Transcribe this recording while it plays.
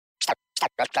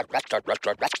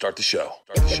Start the show.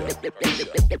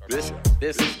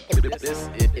 This is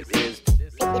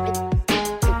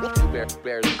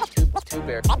two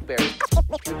bears,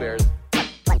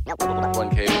 one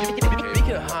cave.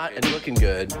 Speaking of hot and looking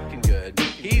good.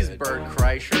 He's Bert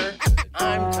Kreischer.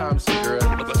 I'm Tom Segura.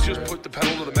 Let's just put the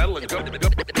pedal to the metal and go.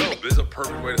 This is a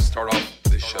perfect way to start off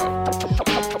this show.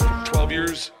 12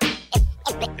 years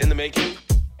in the making.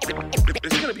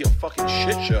 It's gonna be a fucking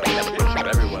shit show.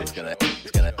 Everyone's gonna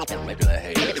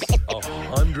hate us.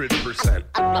 100%.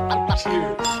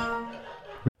 Cheers.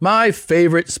 My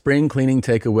favorite spring cleaning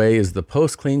takeaway is the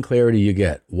post-clean clarity you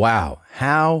get. Wow,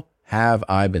 how have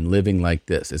I been living like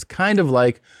this? It's kind of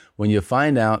like when you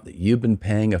find out that you've been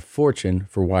paying a fortune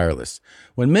for wireless.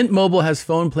 When Mint Mobile has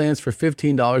phone plans for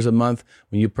 $15 a month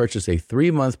when you purchase a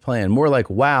 3-month plan, more like,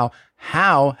 wow,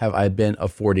 how have I been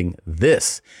affording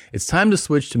this? It's time to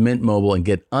switch to Mint Mobile and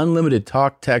get unlimited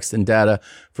talk, text, and data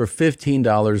for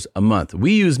 $15 a month.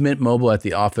 We use Mint Mobile at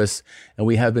the office, and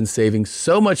we have been saving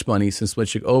so much money since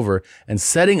switching over, and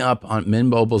setting up on Mint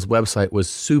Mobile's website was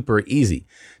super easy.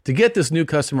 To get this new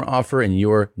customer offer and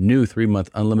your new 3-month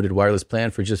unlimited wireless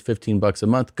plan for just $15 a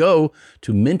month, go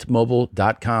to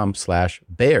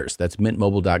mintmobile.com/bears. That's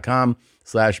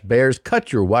mintmobile.com/bears.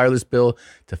 Cut your wireless bill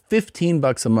to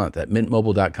 $15 a month at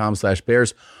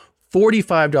mintmobile.com/bears.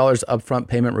 $45 upfront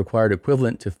payment required,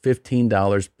 equivalent to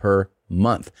 $15 per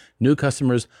month. New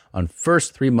customers on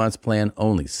first 3 months plan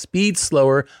only. Speed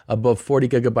slower above 40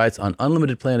 gigabytes on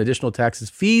unlimited plan. Additional taxes,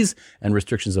 fees, and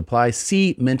restrictions apply.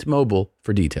 See Mint Mobile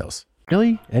for details.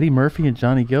 Really? Eddie Murphy and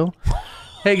Johnny Gill?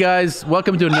 Hey guys,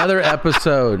 welcome to another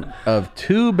episode of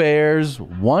Two Bears,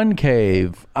 One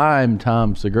Cave. I'm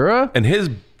Tom Segura. And his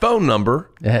phone number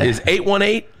is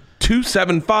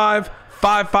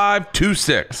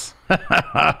 818-275-5526.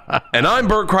 And I'm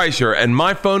Bert Kreischer, and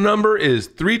my phone number is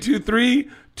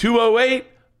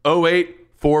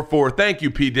 323-208-0844. Thank you,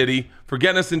 P. Diddy, for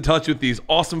getting us in touch with these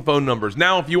awesome phone numbers.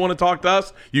 Now, if you want to talk to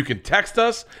us, you can text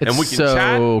us, and we can chat. It's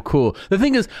so cool. The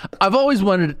thing is, I've always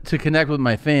wanted to connect with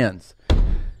my fans,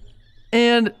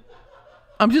 and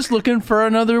I'm just looking for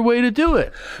another way to do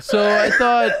it. So I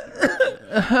thought,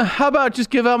 how about just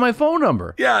give out my phone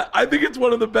number? Yeah, I think it's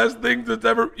one of the best things that's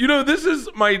ever... You know, this is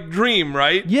my dream,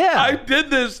 right? Yeah. I did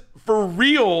this for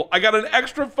real. I got an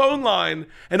extra phone line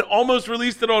and almost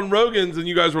released it on Rogan's, and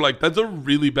you guys were like, that's a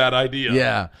really bad idea.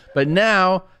 Yeah, but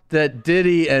now that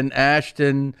Diddy and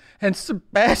Ashton and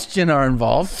Sebastian are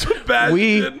involved...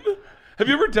 Sebastian? Have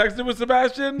you ever texted with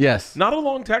Sebastian? Yes. Not a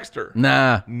long texter.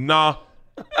 Nah.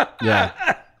 Yeah.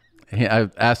 I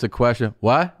asked a question.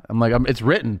 What? I'm like, it's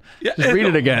written. Yeah. Just read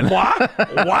it again. What?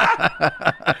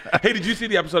 Hey, did you see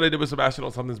the episode I did with Sebastian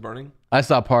on Something's Burning? I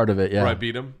saw part of it, yeah. Where I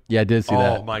beat him? Yeah, I did see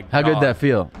that. Oh, my God. How good did that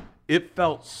feel? It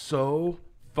felt so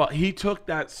fun. He took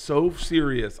that so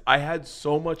serious. I had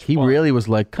so much fun. He really was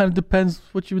like, kind of depends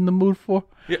what you're in the mood for.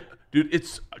 Yeah. Dude,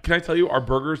 can I tell you, our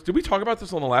burgers, did we talk about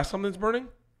this on the last Something's Burning?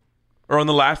 Or on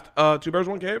the last Two Bears,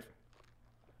 One Cave?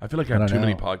 I feel like I have too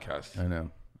many podcasts. I know.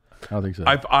 I don't think so.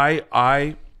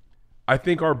 I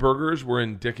think our burgers were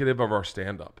indicative of our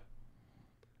stand-up.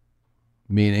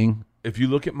 Meaning? If you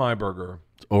look at my burger,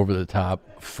 it's over the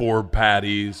top. 4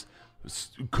 patties,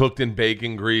 cooked in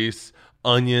bacon grease,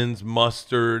 onions,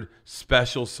 mustard,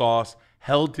 special sauce,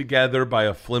 held together by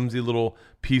a flimsy little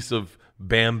piece of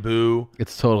bamboo.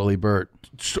 It's totally Bert.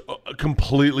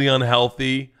 Completely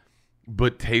unhealthy,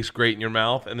 but tastes great in your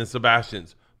mouth. And then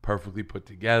Sebastian's perfectly put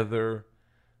together.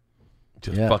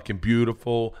 Just fucking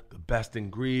beautiful. The best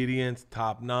ingredients,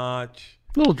 top notch.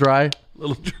 A little dry.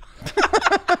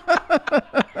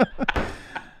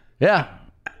 Yeah.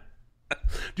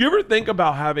 Do you ever think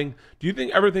about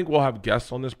ever think we'll have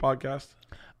guests on this podcast?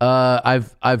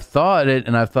 I've thought it,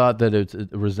 and I've thought that it's a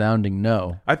resounding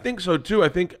no. I think so too. I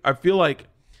feel like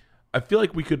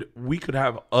we could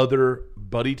have other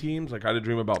buddy teams. Like I had a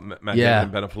dream about Matt Damon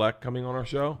and Ben Affleck coming on our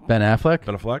show. Ben Affleck?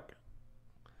 Ben Affleck.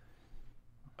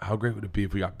 How great would it be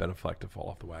if we got Ben Affleck to fall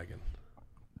off the wagon?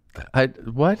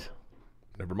 What?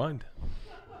 Never mind.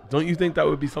 Don't you think that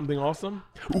would be something awesome?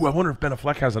 Ooh, I wonder if Ben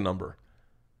Affleck has a number.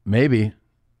 Maybe.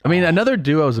 I mean, another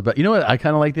duo is about... You know what I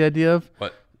kind of like the idea of?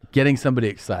 What? Getting somebody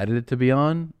excited to be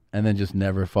on and then just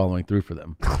never following through for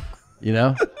them. You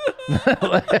know?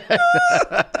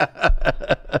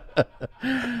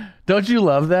 Don't you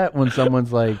love that when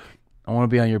someone's like, I want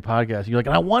to be on your podcast. You're like,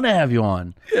 I want to have you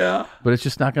on. Yeah. But it's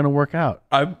just not going to work out.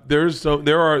 There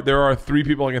are 3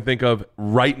 people I can think of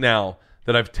right now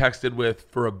that I've texted with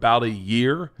for about a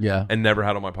year and never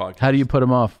had on my podcast. How do you put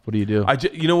them off? What do you do?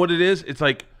 You know what it is? It's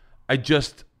like I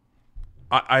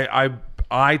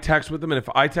I text with them, and if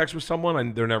I text with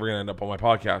someone, they're never going to end up on my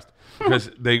podcast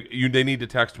because they need to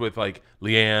text with like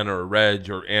Leanne or Reg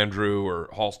or Andrew or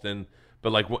Halston.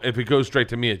 But like if it goes straight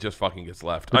to me, it just fucking gets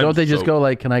left. But don't they just go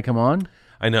like, "Can I come on?"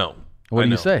 I know. What do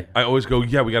you say? I always go,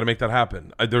 "Yeah, we got to make that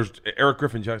happen." There's Eric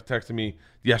Griffin just texted me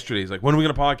yesterday. He's like, "When are we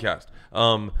going to podcast?"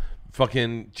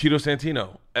 Fucking Cheeto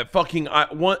Santino.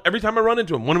 Every time I run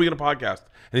into him, when are we going to podcast?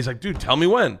 And he's like, "Dude, tell me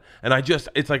when." And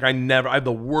it's like I have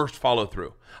the worst follow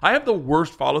through.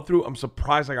 I'm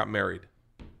surprised I got married.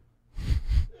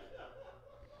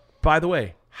 By the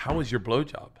way, how was your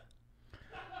blowjob?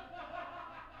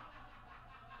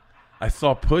 I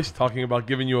saw Push talking about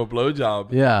giving you a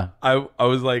blowjob. Yeah. I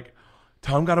was like,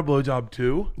 Tom got a blowjob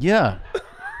too? Yeah.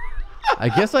 I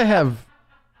guess I have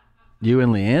you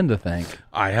and Leanne to thank.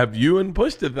 I have you and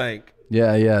Push to thank.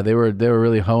 Yeah. They were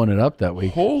really hoeing it up that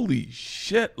week. Holy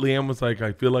shit. Leanne was like,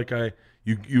 I feel like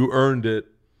you earned it.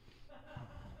 I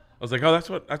was like, oh, that's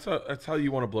how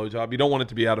you want a blowjob. You don't want it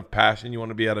to be out of passion. You want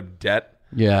it to be out of debt.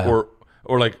 Yeah.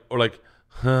 Or like,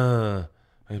 I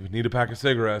need a pack of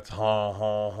cigarettes. Ha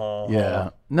ha ha. Yeah.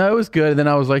 No, it was good. And then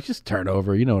I was like, just turn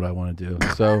over. You know what I want to do.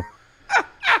 So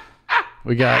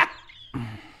we got.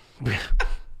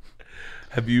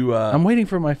 Have you? I'm waiting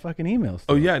for my fucking emails.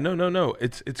 Oh yeah, no.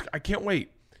 It's. I can't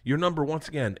wait. Your number once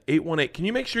again, 818. Can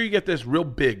you make sure you get this real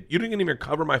big? You didn't even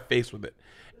cover my face with it.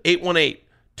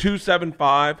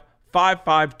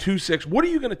 818-275-5526. What are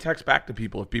you going to text back to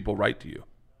people if people write to you?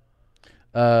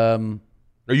 Are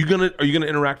you gonna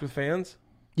interact with fans?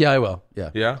 Yeah, I will. Yeah.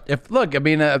 Yeah.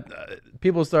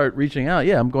 People start reaching out.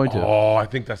 Yeah, I'm going to. Oh, I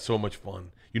think that's so much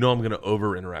fun. You know, I'm going to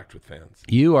over interact with fans.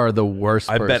 You are the worst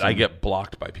person. I bet I get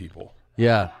blocked by people.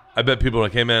 Yeah. I bet people are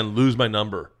like, hey man, lose my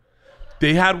number.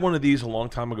 They had one of these a long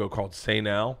time ago called Say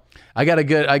Now. I got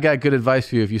good advice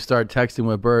for you. If you start texting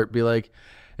with Bert, be like,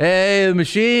 hey, the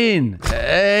machine.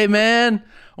 Hey man,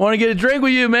 I want to get a drink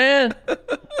with you, man.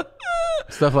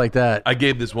 Stuff like that. I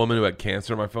gave this woman who had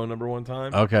cancer my phone number one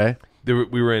time. Okay. I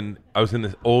was in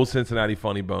this old Cincinnati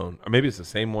Funny Bone, or maybe it's the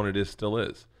same one still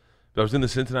is. But I was in the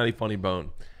Cincinnati Funny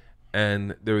Bone,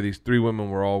 and there were these three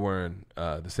women were all wearing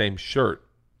the same shirt.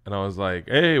 And I was like,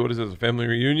 hey, what is this, a family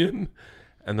reunion?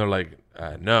 And they're like,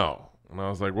 no. And I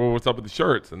was like, well, what's up with the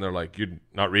shirts? And they're like, you're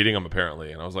not reading them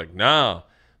apparently. And I was like, nah.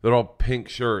 They're all pink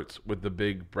shirts with the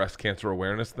big breast cancer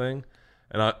awareness thing.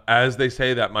 And as they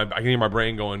say that, I can hear my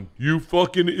brain going, you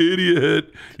fucking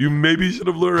idiot. You maybe should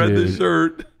have read this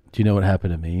shirt. Do you know what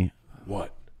happened to me?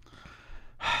 What?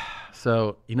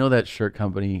 So, you know that shirt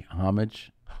company,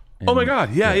 Homage? Oh my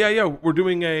God. Yeah. We're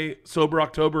doing a Sober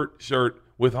October shirt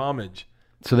with Homage.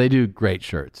 So they do great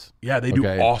shirts. Yeah, they do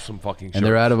awesome fucking shirts. And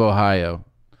they're out of Ohio.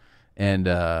 And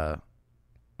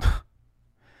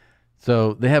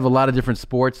so they have a lot of different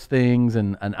sports things,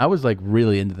 and I was like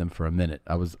really into them for a minute.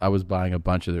 I was buying a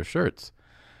bunch of their shirts.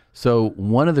 So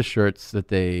one of the shirts that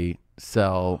they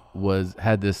sell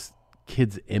had this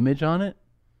kid's image on it,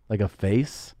 like a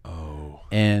face. Oh.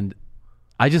 And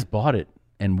I just bought it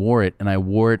and wore it, and I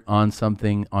wore it on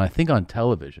something, I think on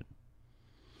television.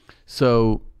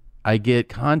 So I get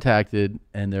contacted,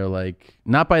 and they're like,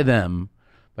 not by them,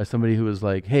 by somebody who was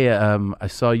like, hey, I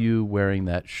saw you wearing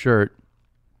that shirt,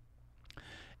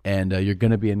 and you're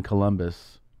going to be in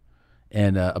Columbus,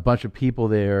 and a bunch of people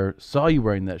there saw you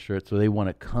wearing that shirt, so they want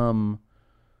to come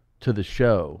to the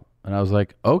show. And I was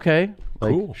like, okay,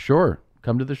 cool. Sure,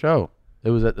 come to the show. It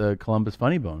was at the Columbus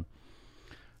Funny Bone.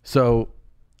 So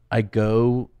I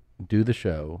go do the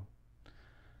show.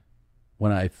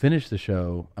 When I finish the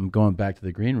show, I'm going back to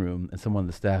the green room, and someone on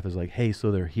the staff is like, hey,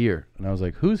 so they're here. And I was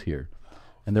like, who's here?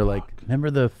 And they're like,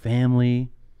 remember the family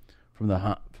from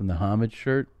the Homage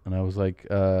shirt? And I was like,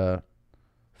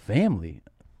 family?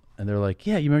 And they're like,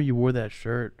 yeah, you remember you wore that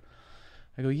shirt?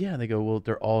 I go, yeah. And they go, well,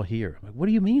 they're all here. I'm like, what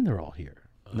do you mean they're all here?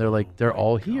 And they're like, they're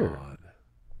all here.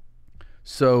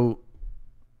 So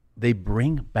they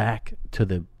bring back to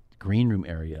the green room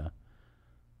area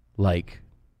like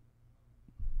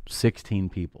 16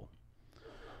 people.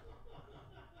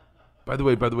 By the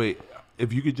way,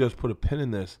 if you could just put a pin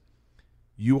in this,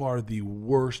 you are the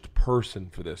worst person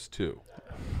for this too.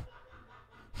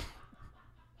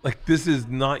 Like, this is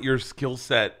not your skill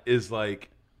set. Is like,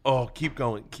 oh, keep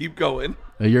going.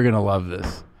 You're gonna love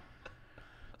this.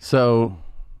 So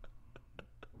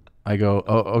I go,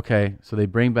 oh, okay. So they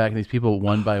bring back these people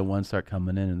one by one, start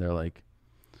coming in, and they're like,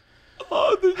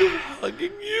 oh, they're just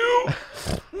hugging you.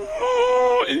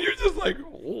 Oh, and you're just like,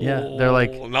 oh, yeah, they're like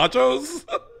nachos.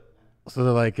 So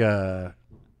they're like,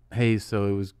 hey, so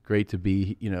it was great to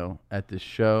be, at this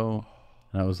show.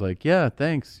 And I was like, yeah,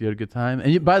 thanks. You had a good time.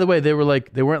 And by the way, they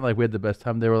weren't like we had the best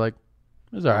time. They were like,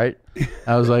 it was all right.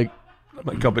 I was like,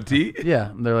 My cup of tea.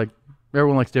 Yeah, and they're like,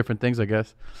 everyone likes different things, I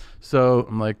guess. So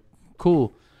I'm like,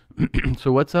 cool.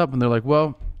 So what's up? And they're like,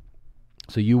 well,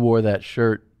 so you wore that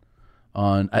shirt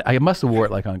on, I must have wore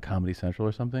it like on Comedy Central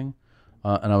or something.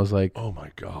 And I was like, Oh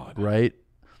my God. right?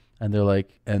 And they're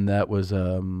like, and that was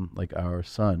like our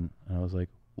son. And I was like,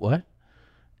 what?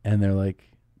 And they're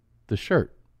like, the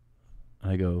shirt.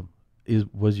 And I go,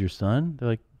 was your son? They're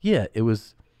like, yeah, it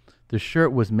was, the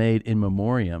shirt was made in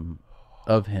memoriam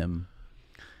of him.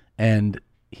 And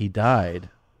he died.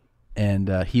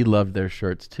 And he loved their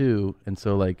shirts too. And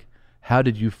so like, how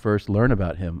did you first learn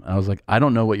about him? And I was like, I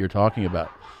don't know what you're talking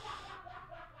about.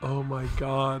 Oh my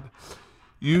God.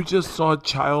 You just saw a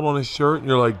child on a shirt and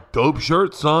you're like, dope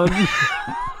shirt, son.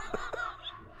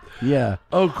 Yeah.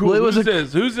 Oh, cool. Well,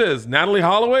 Who's this? Natalie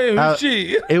Holloway? Who's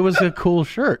she? It was a cool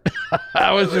shirt.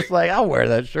 I was just like, I'll wear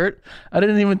that shirt. I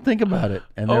didn't even think about it.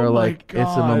 And they were like,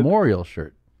 it's a memorial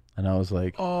shirt. And I was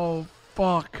like, oh,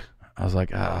 fuck. I was like,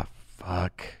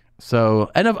 fuck. So,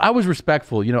 and I was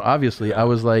respectful, obviously. I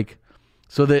was like,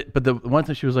 but the one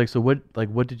thing she was like, so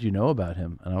what did you know about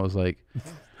him? And I was like,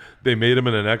 they made him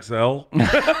in an XL.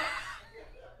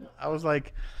 I was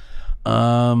like,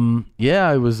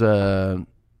 yeah, it was, I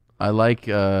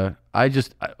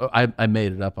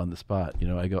made it up on the spot.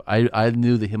 I go, I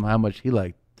knew how much he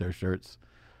liked their shirts.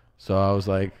 So I was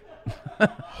like,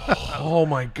 oh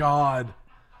my God.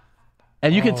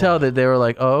 And you could tell that they were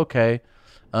like, oh, okay.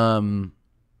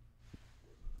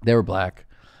 They were black.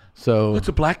 So it's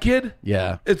a black kid?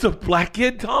 Yeah. It's a black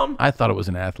kid, Tom? I thought it was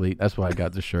an athlete. That's why I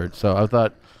got the shirt. So I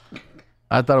thought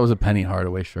it was a Penny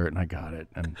Hardaway shirt, and I got it.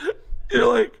 And you're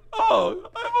like, oh,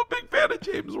 I'm a big fan of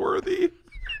James Worthy.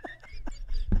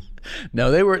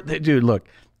 No, dude, look,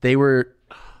 they were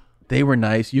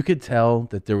nice. You could tell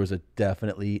that there was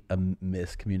definitely a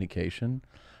miscommunication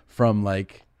from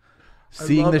like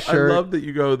seeing the shirt. I love that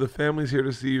you go, the family's here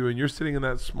to see you, and you're sitting in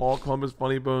that small Columbus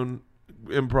Funny Bone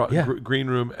green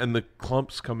room, and the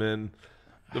clumps come in.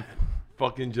 The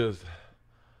fucking just,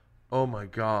 oh my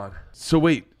God. So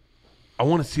wait, I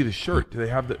want to see the shirt. Do they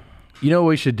have the? You know what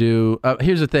we should do?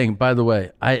 Here's the thing, by the way,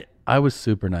 I was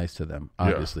super nice to them,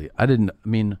 obviously. Yeah.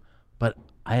 But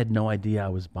I had no idea I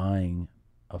was buying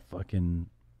a fucking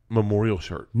memorial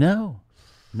shirt. No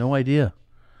idea.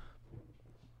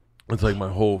 It's like my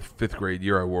whole 5th grade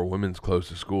year I wore women's clothes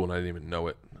to school and I didn't even know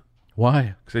it.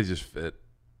 Why? Because they just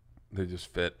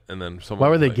fit. And then someone. Why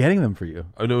were they getting them for you?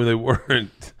 Oh, no, they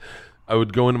weren't. I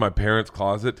would go into my parents'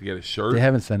 closet to get a shirt. They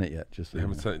haven't sent it yet. Just so they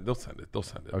haven't sent it. They'll send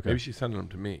it. Okay. Maybe she's sending them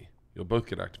to me. You'll both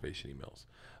get activation emails.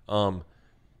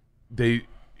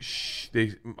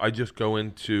 I just go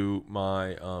into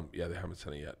my they haven't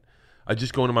sent it yet. I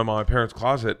just go into my parents'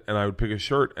 closet and I would pick a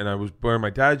shirt, and I was wearing my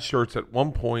dad's shirts at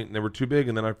one point and they were too big,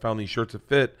 and then I found these shirts that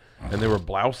fit and they were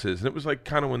blouses, and it was like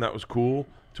kind of when that was cool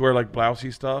to wear like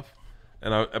blousey stuff,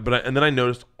 and then I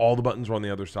noticed all the buttons were on the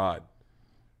other side,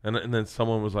 and then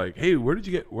someone was like, hey, where did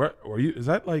you get, where are you, is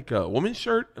that like a woman's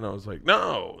shirt? And I was like,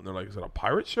 no. And they're like, is that a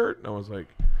pirate shirt? And I was like,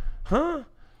 huh?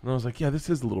 And I was like, yeah, this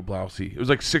is a little blousey. It was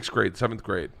like 6th grade, 7th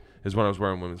grade is when I was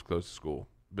wearing women's clothes to school.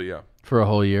 But yeah. For a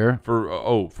whole year? For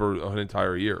an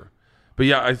entire year. But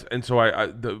yeah,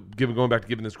 going back to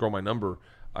giving this girl my number,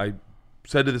 I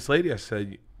said to this lady, I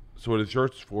said, so what are the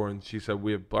shirts for? And she said,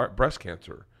 we have breast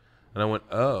cancer. And I went,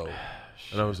 oh.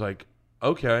 And I was like,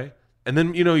 okay. And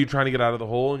then, you're trying to get out of the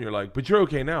hole and you're like, but you're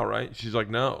okay now, right? She's like,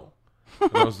 no.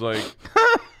 And I was like,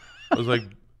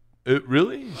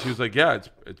 really? She was like, yeah,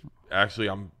 it's actually,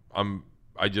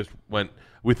 I just went,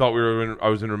 we thought I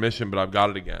was in remission, but I've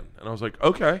got it again. And I was like,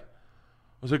 okay. I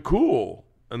was like, cool.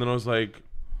 And then I was like,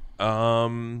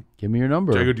 give me your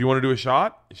number. I go, do you want to do a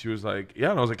shot? And she was like,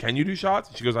 yeah. And I was like, can you do shots?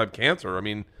 And she goes, I have cancer. I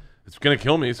mean, it's going to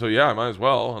kill me. So yeah, I might as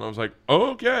well. And I was like,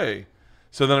 okay.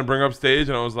 So then I bring her upstage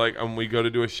and I was like, we go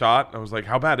to do a shot. And I was like,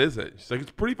 how bad is it? She's like,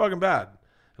 it's pretty fucking bad.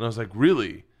 And I was like,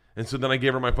 really? And so then I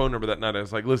gave her my phone number that night. I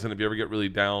was like, listen, if you ever get really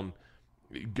down,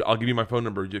 I'll give you my phone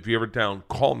number. If you're ever down,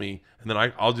 call me, and then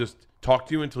I'll just talk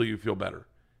to you until you feel better.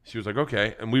 She was like,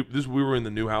 okay. And we were in the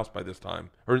new house by this time,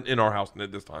 or in our house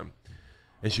at this time.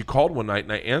 And she called one night,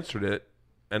 and I answered it,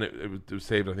 and it was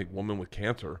saved, I think, woman with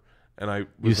cancer. And I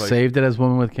was you saved it as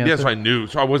woman with cancer? Yes, I knew.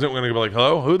 So I wasn't going to be like,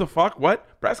 hello, who the fuck?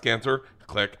 What? Breast cancer?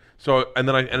 Click. So, and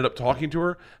then I ended up talking to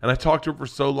her, and I talked to her for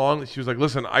so long that she was like,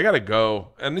 listen, I got to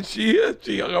go. And then she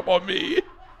hung up on me.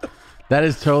 That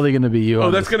is totally going to be you.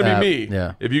 Oh, that's going to be me.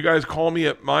 Yeah. If you guys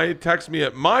text me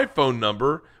at my phone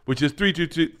number, which is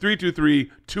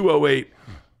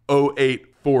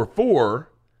 323-208-0844,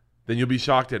 then you'll be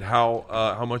shocked at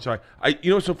how much so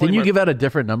funny. Didn't you give out a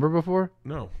different number before?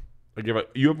 No.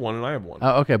 You have one and I have one.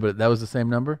 Oh, okay, but that was the same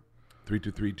number?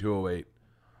 323-208.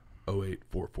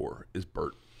 0844 is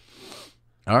Bert.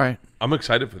 All right. I'm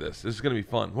excited for this. This is going to be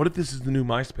fun. What if this is the new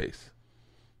MySpace?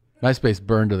 MySpace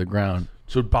burned to the ground.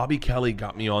 So Bobby Kelly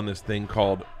got me on this thing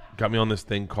called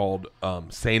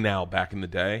Say Now back in the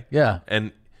day. Yeah.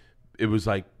 And it was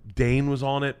like Dane was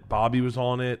on it, Bobby was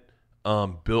on it,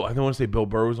 Bill, I don't want to say Bill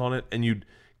Burr was on it, and you'd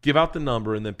give out the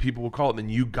number and then people would call it and then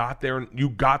you got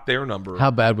their number.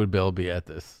 How bad would Bill be at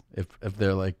this? If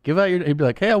they're like, give out your, he'd be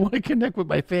like, hey, I want to connect with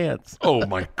my fans. Oh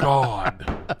my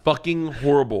God. Fucking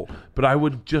horrible. But I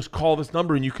would just call this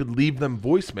number and you could leave them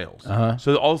voicemails. Uh-huh.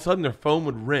 So all of a sudden their phone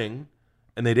would ring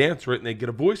and they'd answer it and they'd get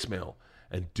a voicemail.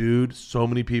 And dude, so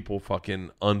many people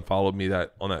fucking unfollowed me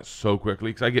on that so quickly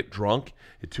because I get drunk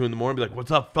at 2 a.m. and be like,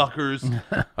 what's up, fuckers?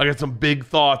 I got some big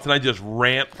thoughts and I just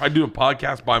rant. I do a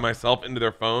podcast by myself into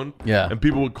their phone. Yeah. And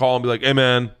people would call and be like, hey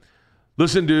man,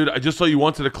 listen, dude, I just saw you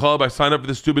once at a club. I signed up for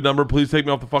this stupid number. Please take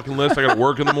me off the fucking list. I got to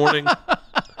work in the morning.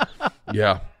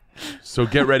 Yeah. So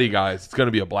get ready, guys. It's going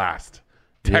to be a blast.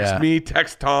 Text me,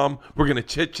 text Tom. We're going to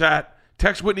chit chat.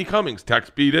 Text Whitney Cummings.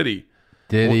 Text B. Diddy.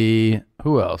 Diddy.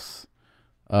 Who else?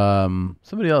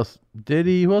 Somebody else.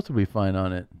 Diddy. Who else would we find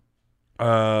on it?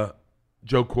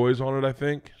 Joe Coy's on it, I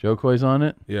think. Joe Coy's on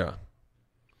it? Yeah.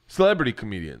 Celebrity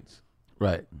comedians.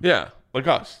 Right. Yeah. Like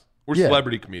us. We're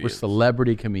celebrity comedians. We're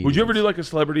celebrity comedians. Would you ever do like a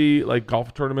celebrity like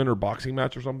golf tournament or boxing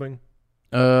match or something?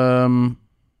 I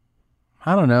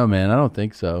don't know, man. I don't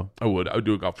think so. I would. I would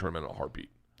do a golf tournament in a heartbeat.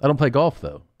 I don't play golf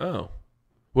though. Oh.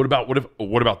 What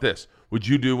about this? Would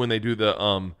you do when they do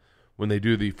the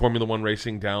Formula One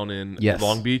racing down in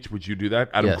Long Beach? Would you do that?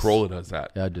 Adam Carolla does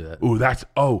that. Yeah, I'd do that. Ooh,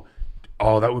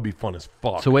 that would be fun as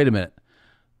fuck. So wait a minute.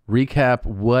 Recap.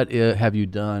 What have you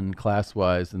done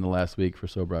class-wise in the last week for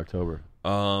Sober October?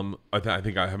 I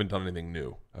think I haven't done anything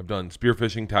new. I've done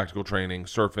spearfishing, tactical training,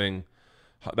 surfing,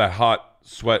 that hot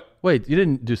sweat. Wait, you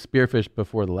didn't do spearfish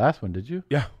before the last one, did you?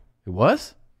 Yeah. It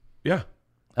was? Yeah.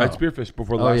 I had spearfish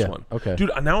before the last one. Okay.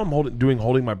 Dude, now I'm doing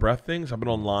holding my breath things. I've been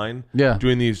online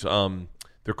doing these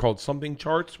they're called something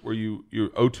charts where your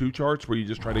O2 charts where you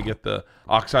just try to get the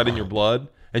oxide in your blood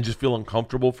and just feel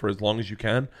uncomfortable for as long as you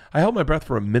can. I held my breath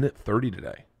for 1:30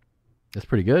 today. That's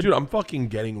pretty good. Dude, I'm fucking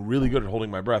getting really good at holding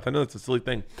my breath. I know that's a silly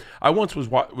thing. I once was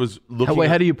looking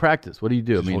how do you practice? What do you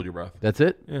do? Just hold your breath. That's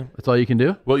it? Yeah. That's all you can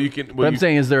do? Well, you can. But I'm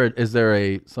saying, is there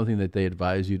a something that they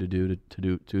advise you to do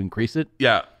to increase it?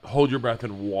 Yeah, hold your breath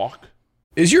and walk.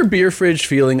 Is your beer fridge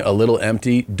feeling a little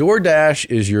empty? DoorDash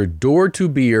is your door to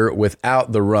beer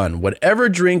without the run. Whatever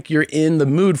drink you're in the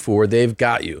mood for, they've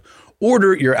got you.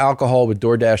 Order your alcohol with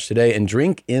DoorDash today and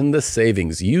drink in the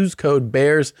savings. Use code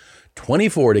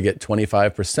BEARS24 to get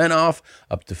 25% off,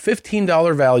 up to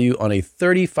 $15 value on a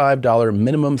 $35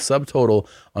 minimum subtotal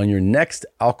on your next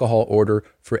alcohol order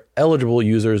for eligible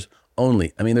users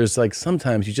only. I mean, there's like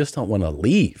sometimes you just don't want to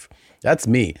leave. That's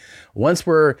me. Once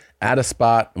we're at a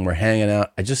spot and we're hanging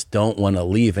out, I just don't want to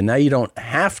leave. And now you don't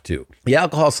have to. The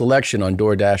alcohol selection on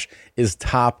DoorDash is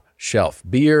top shelf.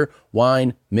 Beer,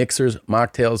 wine, mixers,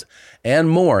 mocktails, and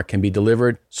more can be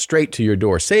delivered straight to your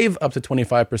door. Save up to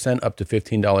 25%, up to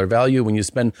 $15 value when you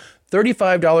spend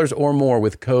 $35 or more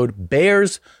with code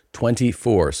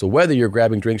BEARS24. So whether you're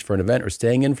grabbing drinks for an event or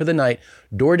staying in for the night,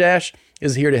 DoorDash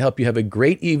is here to help you have a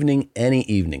great evening any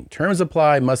evening. Terms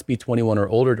apply. Must be 21 or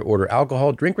older to order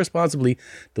alcohol. Drink responsibly.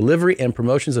 Delivery and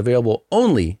promotions available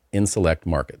only in select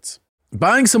markets.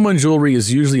 Buying someone jewelry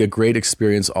is usually a great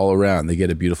experience all around. They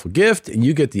get a beautiful gift, and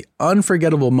you get the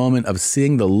unforgettable moment of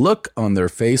seeing the look on their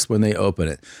face when they open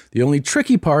it. The only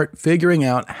tricky part, figuring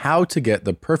out how to get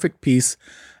the perfect piece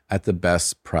at the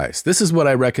best price. This is what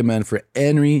I recommend for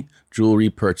any jewelry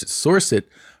purchase. Source it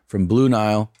from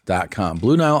BlueNile.com.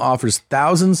 Blue Nile offers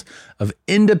thousands of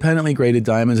independently graded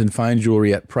diamonds and fine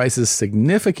jewelry at prices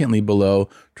significantly below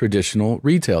traditional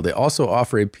retail. They also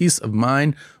offer a peace of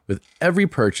mind with every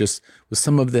purchase with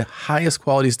some of the highest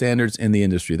quality standards in the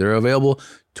industry. They're available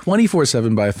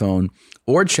 24/7 by phone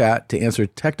or chat to answer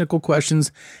technical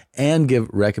questions and give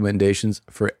recommendations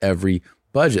for every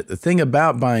budget. The thing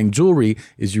about buying jewelry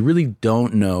is you really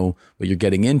don't know what you're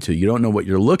getting into. You don't know what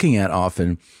you're looking at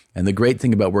often. And the great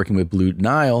thing about working with Blue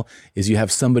Nile is you have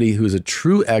somebody who's a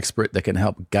true expert that can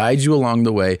help guide you along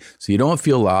the way so you don't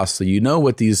feel lost, so you know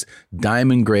what these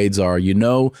diamond grades are. You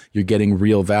know you're getting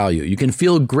real value. You can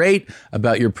feel great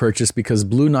about your purchase because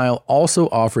Blue Nile also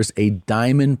offers a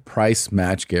diamond price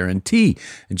match guarantee.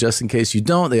 And just in case you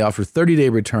don't, they offer 30-day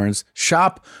returns.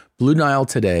 Shop Blue Nile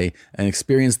today and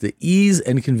experience the ease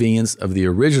and convenience of the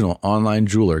original online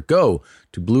jeweler. Go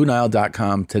to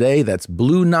BlueNile.com today. That's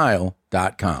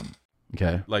BlueNile.com.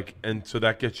 Okay. And so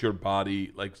that gets your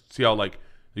body, see how,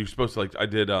 you're supposed to, I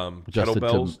did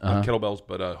kettlebells, not kettlebells,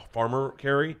 but farmer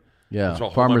carry. Yeah, So I'll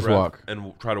hold farmer's my breath walk.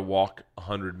 and try to walk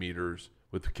 100 meters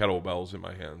with kettlebells in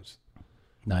my hands.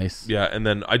 Nice. Yeah, and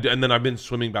then I've been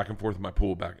swimming back and forth in my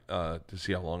pool to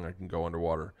see how long I can go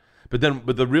underwater. But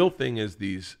the real thing is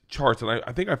these charts, and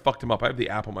I think I fucked them up. I have the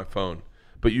app on my phone,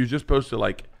 but you're just supposed to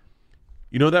like,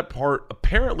 you know that part.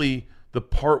 Apparently, the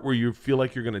part where you feel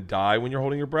like you're gonna die when you're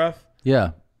holding your breath.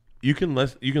 Yeah. You can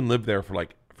live there for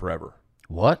like forever.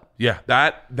 What? Yeah,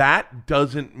 that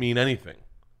doesn't mean anything.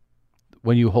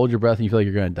 When you hold your breath and you feel like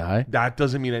you're going to die? That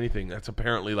doesn't mean anything. That's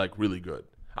apparently like really good.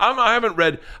 I haven't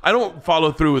read. I don't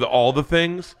follow through with all the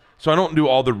things, so I don't do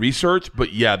all the research.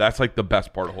 But yeah, that's like the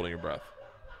best part of holding your breath.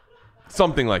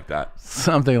 Something like that.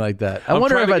 Something like that. I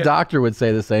wonder if a doctor would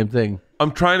say the same thing.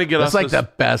 I'm trying to get us. That's like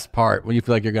the best part when you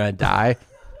feel like you're going to die.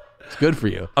 It's good for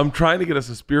you. I'm trying to get us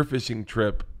a spearfishing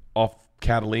trip off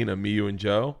Catalina, me, you, and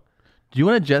Joe. Do you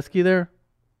want a jet ski there?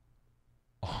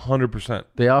 100%.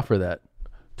 They offer that.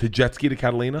 To jet ski to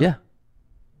Catalina? Yeah.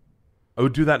 I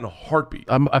would do that in a heartbeat.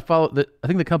 I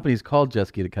think the company's called Jet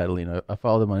Ski to Catalina. I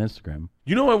follow them on Instagram.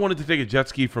 You know, I wanted to take a jet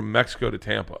ski from Mexico to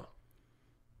Tampa.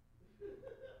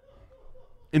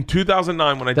 In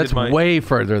 2009, when That's way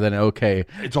further than okay.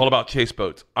 It's all about chase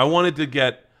boats. I wanted to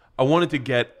get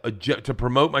a jet to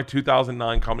promote my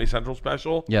 2009 Comedy Central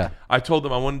special. Yeah. I told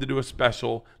them I wanted to do a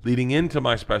special leading into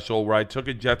my special where I took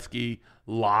a jet ski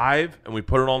live and we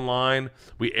put it online.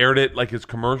 We aired it like as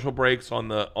commercial breaks on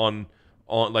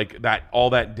like that all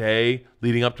that day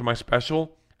leading up to my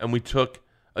special, and we took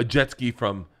a jet ski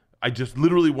from. I just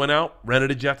literally went out,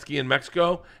 rented a jet ski in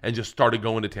Mexico, and just started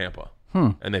going to Tampa.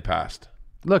 And they passed.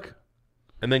 Look.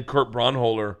 And then Kurt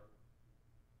Braunholer.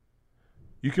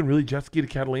 You can really jet ski to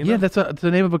Catalina? Yeah, that's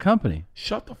the name of a company.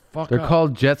 Shut the fuck up. They're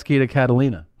called Jet Ski to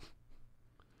Catalina.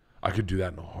 I could do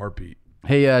that in a heartbeat.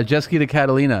 Hey, Jet Ski to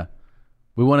Catalina.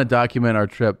 We want to document our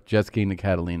trip jet skiing to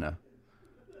Catalina.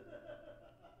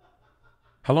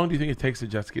 How long do you think it takes to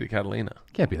jet ski to Catalina?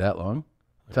 Can't be that long.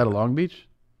 It's out of Long Beach.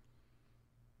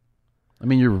 I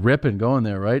mean, you're ripping going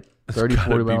there, right? 30,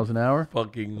 40 miles an hour?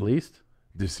 Fucking at least.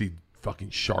 To see fucking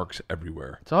sharks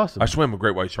everywhere. It's awesome. I swam with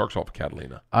great white sharks off of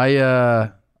Catalina.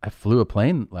 I flew a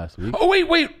plane last week. Oh,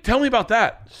 wait. Tell me about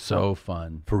that. So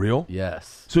fun. For real?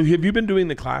 Yes. So have you been doing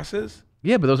the classes?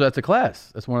 Yeah, but that's a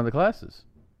class. That's one of the classes.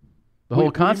 The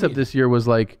whole concept this year was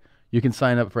like, you can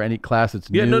sign up for any class that's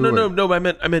new. No. I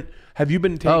meant, have you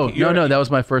been taking? Oh, no. That was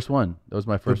my first one. The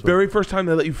very first time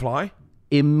they let you fly?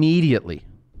 Immediately.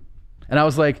 And I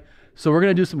was like, so we're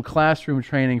going to do some classroom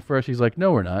training first. He's like,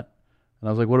 no, we're not. And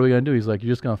I was like, what are we going to do? He's like,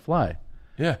 you're just going to fly.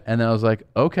 Yeah. And then I was like,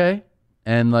 okay.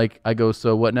 And like, I go,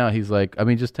 so what now? He's like, I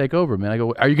mean, just take over, man. I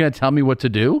go, are you going to tell me what to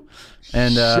do?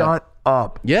 And shut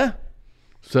up. Yeah.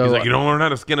 So he's like, you don't learn how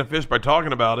to skin a fish by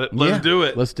talking about it. Let's do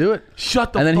it. Let's do it.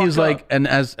 Shut the fuck up. And then he was like, and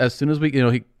as soon as we,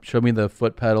 he showed me the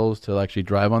foot pedals to actually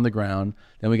drive on the ground.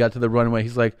 Then we got to the runway.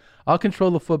 He's like, I'll control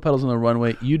the foot pedals on the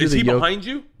runway. You do Is the he yoke. behind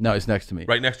you? No, he's next to me.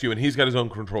 Right next to you, and he's got his own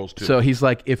controls too. So he's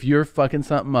like, if you're fucking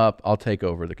something up, I'll take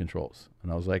over the controls.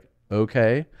 And I was like,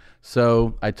 okay.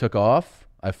 So I took off.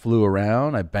 I flew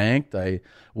around. I banked. I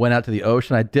went out to the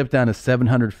ocean. I dipped down to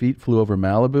 700 feet, flew over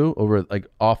Malibu, over like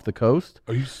off the coast.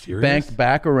 Are you serious? Banked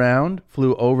back around,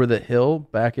 flew over the hill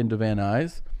back into Van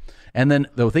Nuys. And then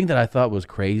the thing that I thought was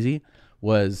crazy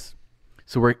was,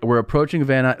 so we're approaching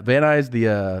Van Nuys.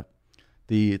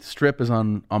 The strip is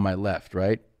on my left,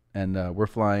 right? And we're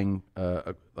flying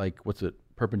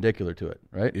perpendicular to it,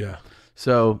 right? Yeah.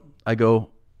 So I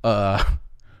go,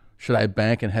 should I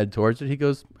bank and head towards it? He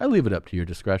goes, I leave it up to your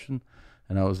discretion.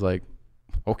 And I was like,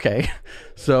 okay.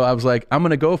 So I was like, I'm going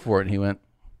to go for it. And he went,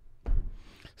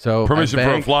 so permission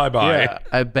for a flyby. Yeah,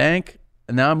 I bank,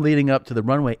 and now I'm leading up to the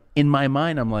runway. In my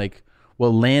mind, I'm like,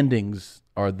 well, landings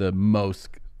are the most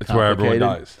It's where everyone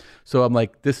dies. So I'm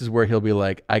like, this is where he'll be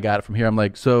like, I got it from here. I'm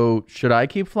like, so should I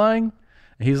keep flying?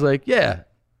 And he's like, yeah.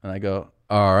 And I go,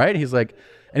 all right. He's like,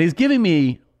 and he's giving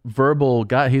me verbal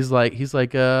guy. He's like,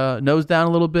 nose down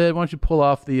a little bit. Why don't you pull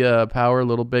off the power a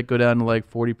little bit, go down to like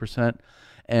 40%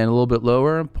 and a little bit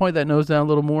lower, and point that nose down a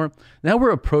little more. Now we're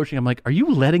approaching. I'm like, are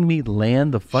you letting me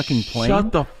land the fucking plane?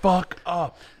 Shut the fuck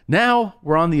up. Now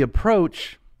we're on the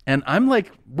approach, and I'm like,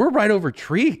 we're right over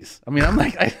trees. I mean, I'm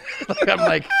like, I'm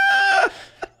like.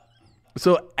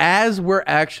 So as we're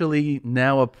actually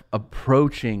now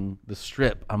approaching the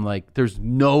strip, I'm like, there's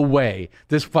no way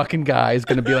this fucking guy is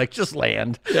going to be like, just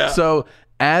land. Yeah. So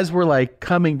as we're like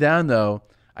coming down though,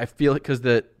 I feel it because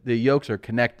the yokes are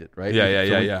connected, right?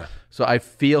 Yeah. So I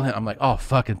feel him. I'm like, oh,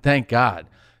 fucking thank God.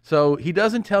 So he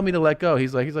doesn't tell me to let go.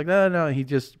 He's like, no. He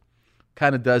just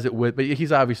kind of does it but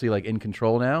he's obviously like in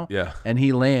control now. Yeah. And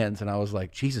he lands, and I was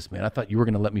like, Jesus, man, I thought you were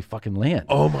going to let me fucking land.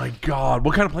 Oh my God.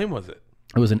 What kind of plane was it?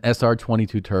 It was an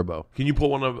SR22 turbo. Can you pull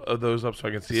one of those up so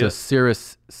I can see It's it? a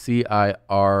Cirrus, Cirrus.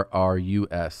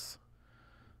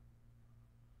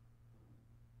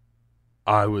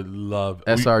 I would love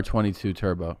SR22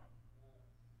 turbo.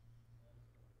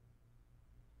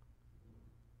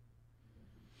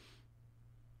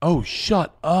 Oh,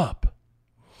 shut up.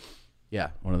 Yeah,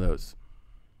 one of those.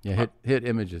 Yeah, hit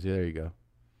images. Yeah, there you go.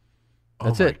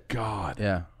 That's it. it. Oh, my God.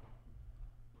 Yeah.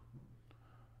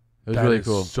 It was That really is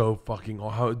cool. so fucking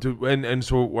and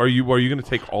so are you going to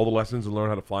take all the lessons and learn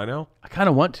how to fly now? I kind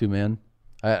of want to, man.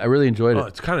 I really enjoyed it.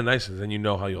 It's kind of nice because then you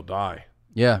know how you'll die.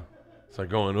 Yeah. It's like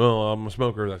going, well, I'm a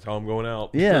smoker. That's how I'm going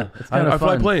out. Yeah, it's kind of I fly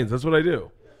fun. planes. That's what I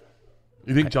do.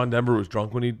 You think John Denver was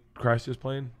drunk when he crashed his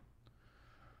plane?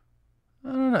 I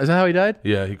don't know. Is that how he died?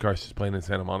 Yeah, he crashed his plane in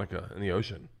Santa Monica in the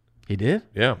ocean. He did?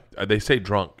 Yeah, they say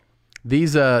drunk.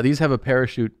 These have a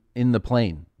parachute in the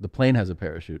plane. The plane has a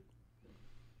parachute.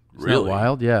 Isn't that Really?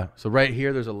 wild? Yeah. So right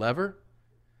here, there's a lever,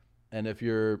 and if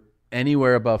you're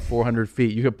anywhere above 400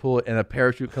 feet, you can pull it, and a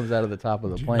parachute comes out of the top of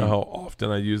the plane. You know how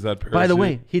often I use that parachute? By the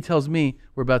way, he tells me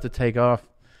we're about to take off,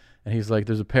 and he's like,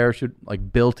 "There's a parachute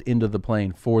like built into the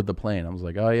plane for the plane." I was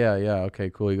like, "Oh yeah, okay,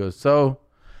 cool." He goes, "So,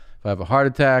 if I have a heart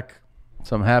attack,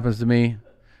 something happens to me,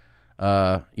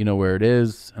 you know where it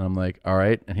is?" And I'm like, "All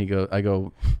right." And I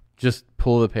go, "Just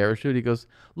pull the parachute." He goes,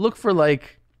 "Look for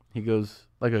like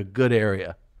a good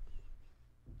area,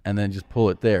 and then just pull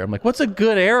it there." I'm like, "What's a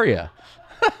good area?"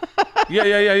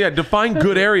 Yeah. Define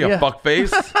good area, Yeah.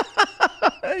 fuckface.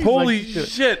 Holy like,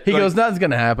 shit. He Like, goes, "Nothing's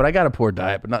gonna happen. I got a poor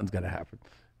diet, but nothing's gonna happen."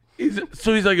 he's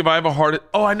like, if I have a heart,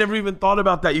 I never even thought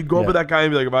about that. You go up Yeah. with that guy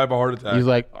and be like, if I have a heart attack. He's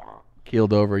like,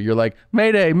 keeled over. You're like,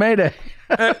 "Mayday, mayday."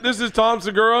 Hey, this is Tom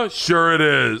Segura? Sure it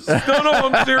is. No,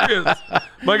 I'm serious.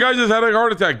 My guy just had a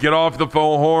heart attack. Get off the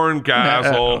phone horn,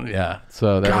 asshole. Yeah.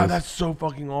 So God, that's so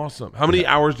fucking awesome. How many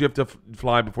hours do you have to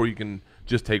fly before you can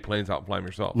just take planes out and fly them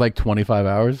yourself? like 25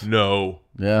 hours. No.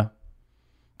 Yeah.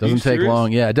 Doesn't take serious?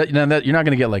 long. Yeah. You're not going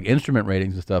to get like instrument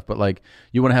ratings and stuff, but like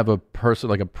you want to have a person,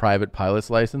 like a private pilot's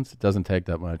license. It doesn't take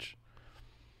that much.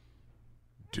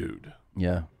 Dude.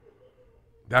 Yeah.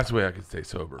 That's the way I can stay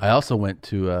sober. I also went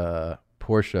to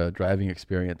Porsche driving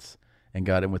experience and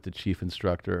got in with the chief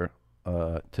instructor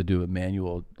to do a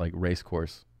manual like race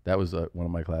course. That was one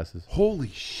of my classes. Holy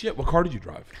shit. What car did you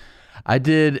drive? I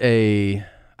did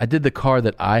the car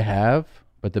that I have,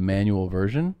 but the manual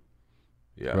version.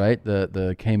 Yeah. Right?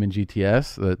 The Cayman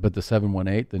GTS, but the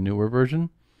 718, the newer version.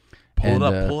 Pull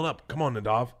it up. Come on,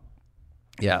 Nadav.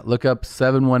 Yeah, look up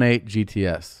 718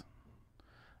 GTS.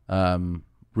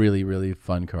 Really, really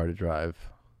fun car to drive.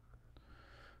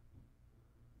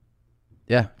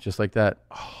 Yeah, just like that.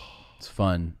 It's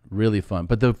fun, really fun.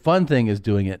 But the fun thing is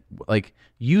doing it like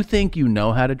you think you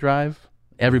know how to drive.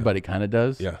 Everybody kind of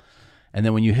does. Yeah. And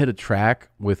then when you hit a track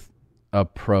with a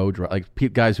pro, like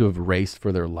guys who have raced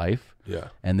for their life, Yeah.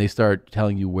 and they start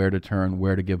telling you where to turn,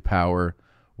 where to give power,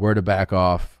 where to back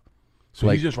off. So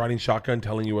Like- he's just riding shotgun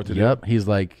telling you what to do? Yep. He's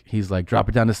like, drop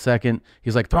it down to second.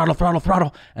 He's like,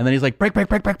 throttle. And then he's like, brake.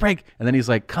 And then he's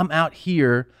like, come out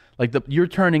here. Like you're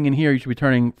turning in here. You should be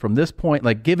turning from this point,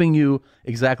 like giving you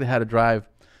exactly how to drive.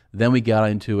 Then we got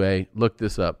into look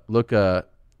this up. Look,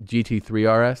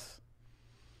 GT3 RS.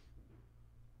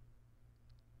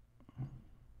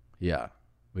 Yeah.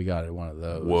 We got it. One of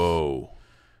those. Whoa.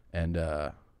 And,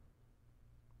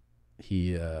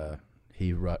 he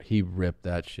ripped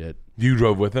that shit. You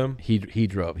drove with him? He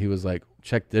drove. He was like,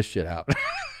 check this shit out.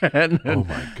 And, Oh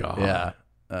my God. yeah.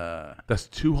 That's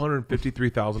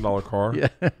 $253,000 car? Yeah.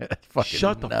 It's fucking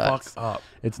Shut the nuts. fuck up.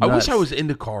 It's I wish nuts. I was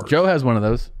into cars. Joe has one of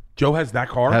those. Joe has that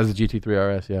car? Has the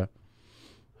GT3 RS, yeah.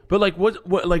 But like what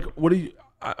do you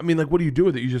I mean, like, what do you do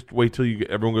with it? You just wait till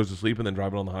everyone goes to sleep and then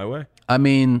drive it on the highway? I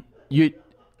mean,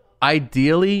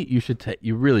 ideally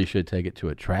you really should take it to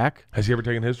a track. Has he ever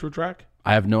taken his to a track?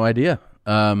 I have no idea.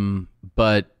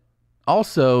 But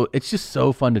also it's just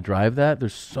so fun to drive that.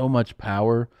 There's so much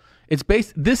power.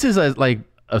 This is like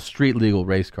a street legal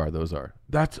race car. Those are.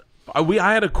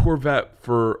 I had a Corvette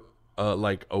for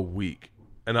like a week.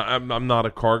 And I'm not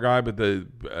a car guy, but the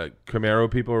Camaro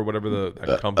people or whatever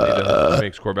that company that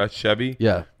makes Corvettes, Chevy,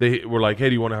 Yeah. they were like, "Hey,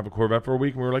 do you want to have a Corvette for a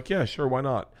week?" And we were like, "Yeah, sure, why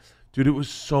not?" Dude, it was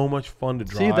so much fun to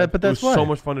drive. See, but that's it was so why.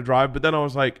 much fun to drive. But then I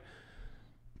was like,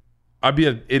 I'd be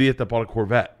an idiot that bought a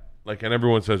Corvette. Like, and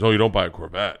everyone says, "Oh, you don't buy a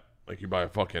Corvette. Like, you buy a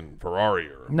fucking Ferrari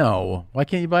or." No. Why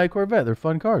can't you buy a Corvette? They're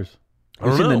fun cars. I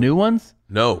don't You seen know. the new ones?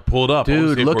 No, pull it up, I wanna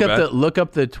Dude. see a Look up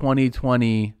Corvette. the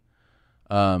 2020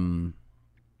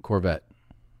 Corvette.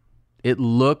 It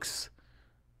looks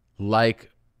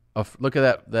like look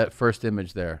at that first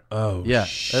image there. Oh, Yeah,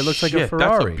 it looks like a shit,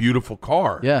 Ferrari. That's a beautiful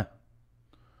car. Yeah.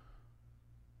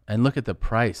 And look at the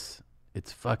price.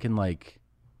 It's fucking like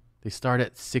they start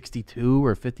at 62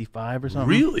 or 55 or something.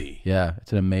 Really? Yeah,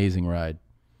 it's an amazing ride.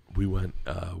 We went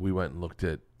and looked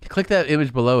at. Click that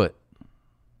image below it.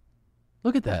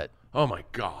 Look at that. Oh my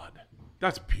God,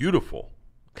 that's beautiful.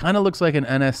 Kind of looks like an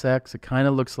NSX. It kind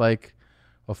of looks like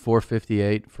a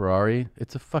 458 Ferrari.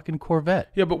 It's a fucking Corvette.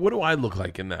 Yeah, but what do I look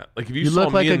like in that? Like if you saw look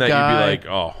me like in a that, guy- you'd be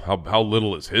like, oh, how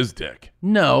little is his dick?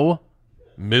 No.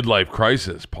 Midlife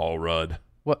crisis, Paul Rudd.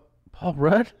 What? Paul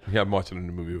Rudd? Yeah, I'm watching a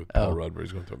new movie with Paul Rudd where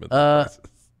he's going through a midlife crisis.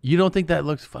 You don't think that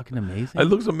looks fucking amazing? It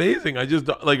looks amazing. I just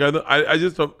like I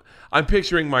just don't, I'm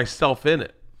picturing myself in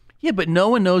it. Yeah, but no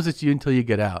one knows it's you until you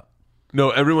get out. No,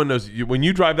 everyone knows you. When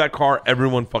you drive that car,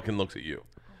 everyone fucking looks at you.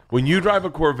 When you drive a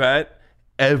Corvette,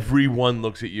 everyone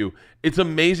looks at you. It's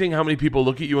amazing how many people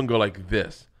look at you and go like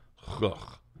this. Ugh.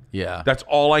 Yeah. That's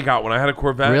all I got when I had a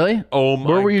Corvette. Really? Oh my God.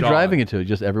 Where were you driving it to?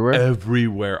 Just everywhere?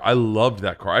 Everywhere. I loved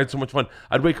that car. I had so much fun.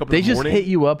 I'd wake up in They the just morning. hit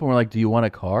you up and were like, "Do you want a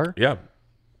car?" Yeah.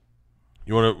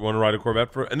 You want to ride a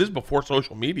Corvette for? And this is before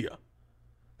social media.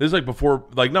 This is like before,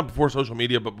 like not before social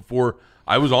media, but before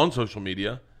I was on social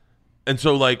media. And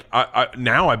so like I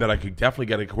now I bet I could definitely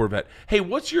get a Corvette. Hey,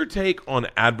 what's your take on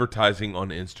advertising on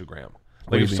Instagram?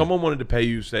 do Like you if mean? someone wanted to pay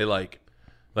you, say like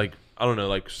I don't know,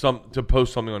 like to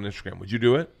post something on Instagram, would you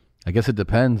do it? I guess it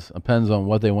depends. Depends on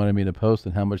what they wanted me to post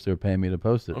and how much they were paying me to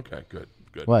post it. Okay, good.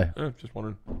 Why? Just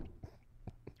wondering.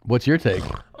 What's your take?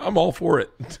 I'm all for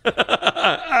it.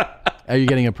 Are you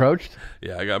getting approached?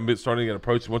 Yeah, I'm starting to get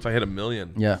approached. Once I hit 1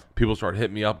 million, Yeah. people start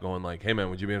hitting me up going like, "Hey man,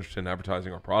 would you be interested in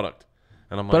advertising our product?"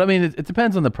 And I'm like, But I mean, it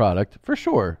depends on the product for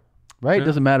sure, right? It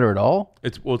doesn't matter at all.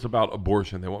 it's about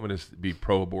abortion. They want me to be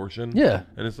pro-abortion. Yeah.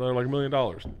 and it's like $1 million.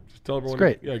 Just tell everyone,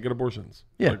 great. yeah, get abortions.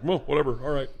 Yeah. Like, well, whatever.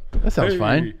 All right, That sounds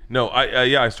fine. No,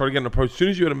 I started getting approached as soon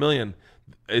as you hit 1 million.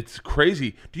 It's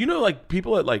crazy. Do you know like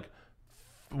people at like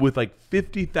with like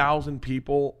 50,000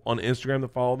 people on Instagram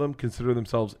that follow them consider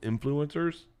themselves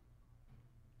influencers?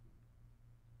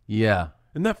 Yeah.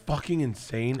 Isn't that fucking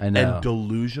insane I know. and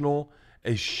delusional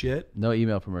as shit? No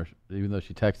email from her, even though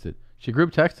she texted. She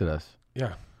group texted us.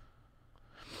 Yeah.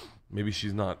 Maybe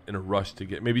she's not in a rush to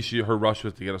get. Maybe her rush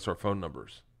was to get us our phone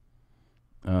numbers.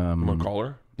 I'm gonna call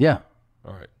her. Yeah.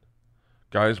 All right,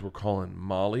 guys, we're calling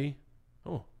Molly.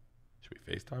 Oh, should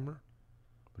we FaceTime her?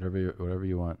 Whatever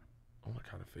you want. Oh, what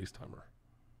kind of FaceTime her?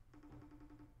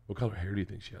 What color hair do you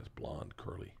think she has? Blonde,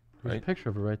 curly, There's right? a picture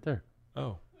of her right there.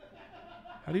 Oh,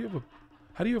 how do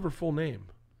you have her full name?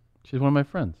 She's one of my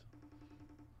friends.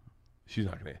 She's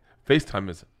not gonna FaceTime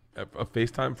is a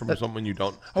FaceTime from someone you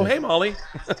don't. Oh, hey, Molly.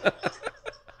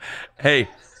 Hey.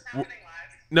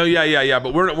 No, yeah.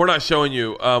 But we're not showing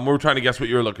you. We're trying to guess what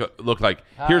you look like.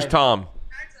 Here's Hi. Tom.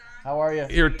 How are you?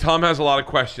 Here, Tom has a lot of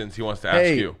questions he wants to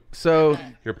ask you. So,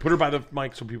 Here, put her by the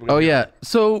mic so people can hear. yeah.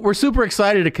 So we're super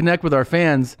excited to connect with our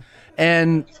fans,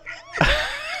 and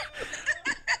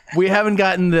we haven't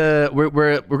gotten we're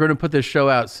going to put this show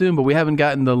out soon, but we haven't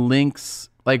gotten the links.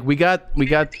 Like we got The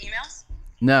emails?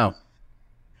 no.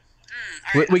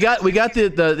 We got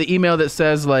the email that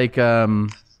says like I'll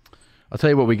tell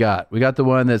you what we got. We got the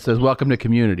one that says welcome to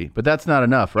community, but that's not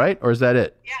enough, right? Or is that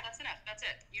it? Yeah, that's enough. That's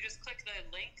it. You just click the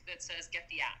link that says get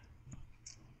the app.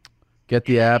 Get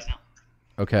the app.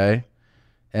 Okay.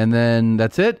 And then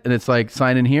that's it? And it's like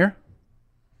sign in here?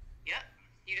 Yep.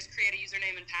 You just create a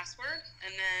username and password,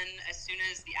 and then as soon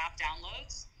as the app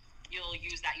downloads, you'll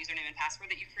use that username and password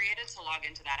that you created to log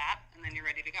into that app, and then you're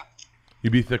ready to go. You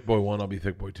be Thick Boy 1, I'll be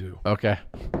Thick Boy 2. Okay.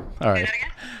 All right. Say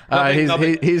that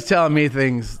again? He's telling me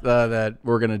things that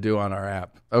we're going to do on our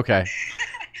app. Okay.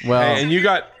 Well, Hey, and you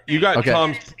got Okay.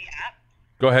 Tom's. Get into the app.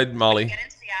 Go ahead, Molly. Get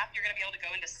into the app. You're going to be able to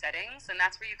go into settings, and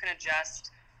that's where you can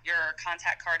adjust your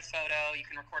contact card photo. You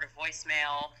can record a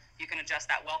voicemail. You can adjust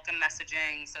that welcome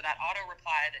messaging. So that auto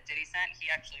reply that Diddy sent, he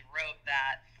actually wrote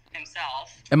that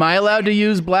himself. am I allowed to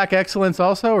use Black Excellence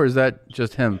also, or is that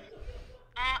just him?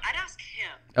 I'd ask him.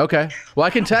 Okay. Well, I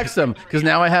can text him because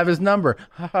now I have his number.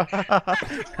 Text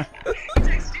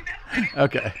you that.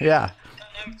 Okay. Yeah.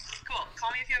 Cool.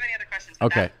 Call me if you have any other questions.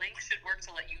 Okay. That link should work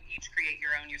to let you each create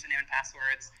your own username and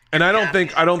passwords. And I don't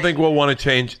think we'll want to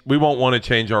change. We won't want to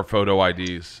change our photo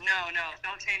IDs. No,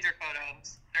 don't change your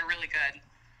photos. They're really good.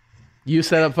 You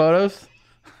set up photos?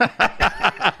 It's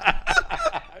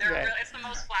the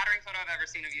most flattering photo I've ever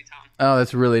seen of you, Tom. Oh,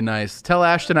 that's really nice. Tell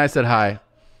Ashton I said hi.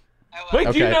 I will.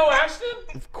 Wait, do you Okay. know Ashton?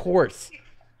 Of course.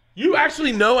 You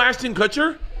actually know Ashton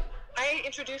Kutcher? I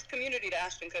introduced community to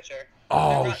Ashton Kutcher. I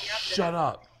Oh, brought you up to shut him.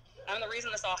 up. I'm the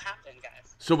reason this all happened,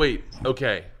 guys. So wait,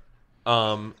 okay.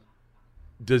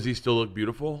 Does he still look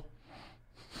beautiful?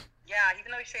 Yeah,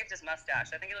 even though he shaved his mustache,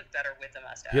 I think he looked better with the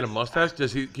mustache. He had a mustache.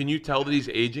 Can you tell that he's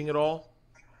aging at all?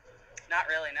 Not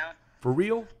really, no. For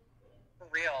real? For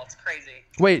real, it's crazy.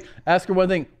 Wait, ask her one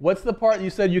thing. What's the part you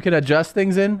said you can adjust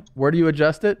things in? Where do you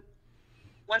adjust it?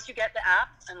 Once you get the app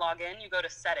and log in, you go to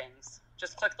settings.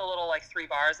 Just click the little 3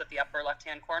 bars at the upper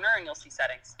left-hand corner, and you'll see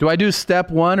settings. Do I do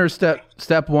step 1 or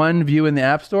step 1 view in the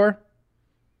App Store?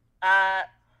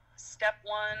 Step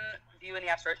 1, view in the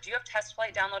App Store. Do you have Test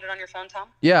Flight downloaded on your phone, Tom?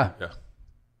 Yeah.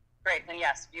 Great, then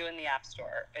yes, view in the App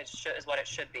Store is what it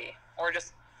should be. Or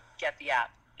just get the app.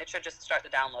 It should just start the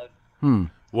download.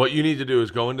 What you need to do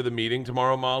is go into the meeting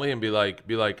tomorrow, Molly, and be like,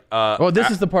 oh, this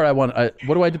is the part I want.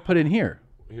 What do I put in here?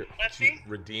 Let's see.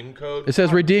 Redeem code? It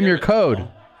says redeem your code. No,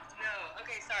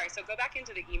 okay, sorry. So go back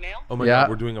into the email. Oh my God,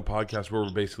 we're doing a podcast where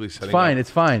we're basically setting It's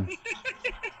fine.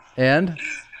 And?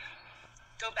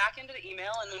 Go back into the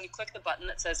email, and when you click the button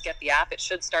that says get the app, it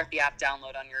should start the app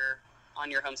download on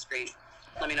your home screen.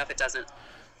 Let me know if it doesn't.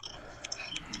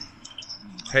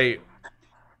 Hey.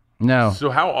 No. So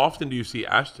how often do you see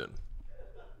Ashton?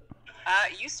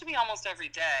 It used to be almost every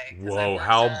day. Whoa,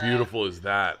 how beautiful is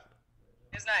that?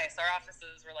 It's nice. Our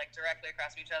offices were directly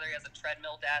across from each other. He has a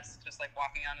treadmill desk, just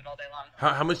walking on it all day long.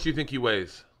 How much do you think he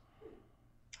weighs?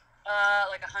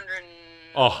 100.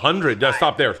 100?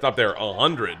 Stop there.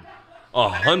 100.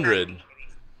 100.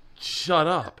 Shut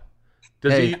up.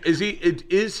 Is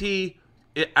he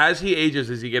as he ages,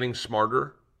 is he getting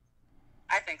smarter?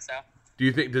 I think so. Do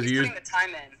you think, He's putting the time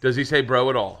in. Does he say bro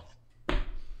at all?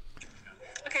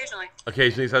 Occasionally.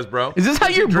 Occasionally he says bro? Is this how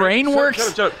your brain works?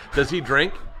 Shut up. Does he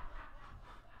drink?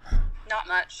 Not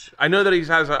much. I know that he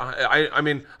has. I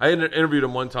mean, I interviewed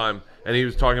him one time, and he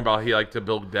was talking about he liked to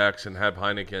build decks and have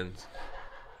Heinekens.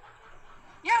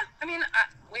 Yeah, I mean,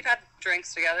 we've had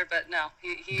drinks together, but no.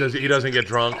 He doesn't get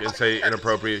drunk and say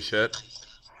inappropriate shit?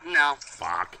 No.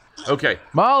 Fuck. Okay.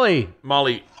 Molly,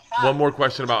 one more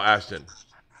question about Ashton.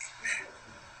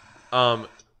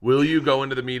 Will you go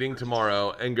into the meeting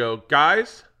tomorrow and go,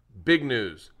 guys, big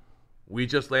news. We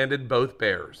just landed both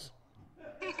bears.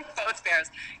 Both bears.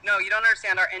 No, you don't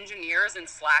understand. Our engineers in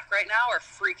Slack right now are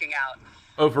freaking out.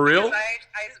 Oh, for real? Because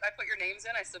I put your names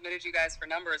in. I submitted you guys for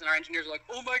numbers, and our engineers are like,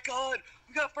 "Oh my God,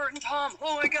 we got Bert and Tom.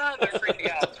 Oh my God," they're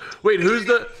freaking out. Wait, who's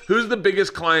the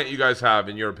biggest client you guys have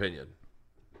in your opinion?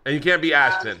 And you can't be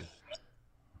Ashton.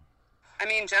 I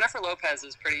mean, Jennifer Lopez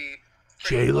is pretty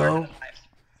J-Lo?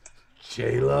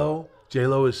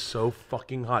 J-Lo is so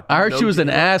fucking hot. I heard she was an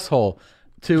asshole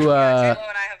to. J-Lo and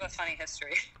I have a funny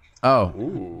history. Oh.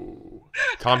 Ooh.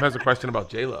 Tom has a question about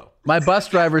J-Lo. My bus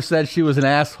driver said she was an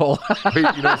asshole. Wait,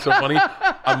 you know what's so funny?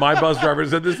 My bus driver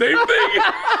said the same thing.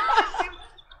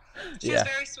 She's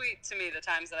very sweet to me the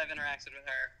times that I've interacted with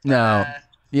her. No.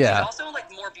 Yeah. She's also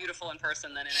more beautiful in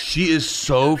person than in anything. She is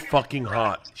so fucking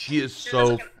hot. She is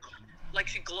so...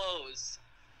 she glows.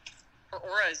 Her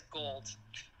aura is gold.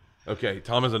 Okay,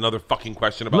 Tom has another fucking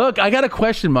question about... Look, I got a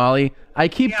question, Molly. I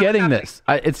keep getting this.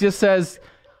 It just says...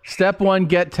 Step 1,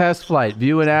 get Test Flight.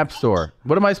 View in App Store.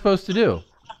 What am I supposed to do?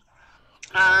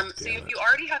 So if you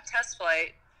already have Test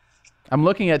Flight... I'm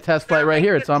looking at Test Flight right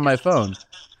here. It's on my phone. Is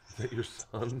that your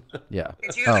son? Yeah.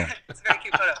 It's a very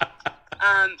cute photo.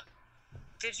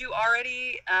 Did you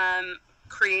already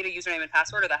create a username and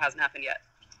password, or that hasn't happened yet?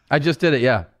 I just did it,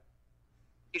 yeah.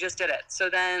 You just did it. So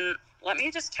then let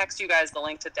me just text you guys the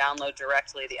link to download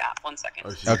directly the app. 1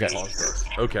 second. Oh, okay.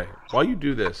 Okay. While you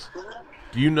do this,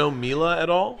 do you know Mila at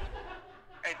all?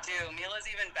 I do. Mila's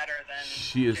even better than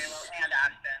She is J-Lo and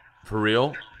Ashton. For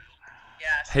real? Yeah.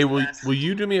 Hey, will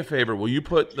you do me a favor? Will you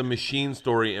put the machine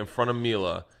story in front of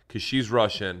Mila because she's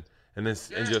Russian, and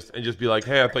just be like,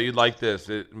 hey, I thought you'd like this.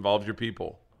 It involves your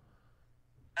people.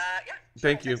 Yeah.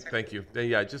 Thank you.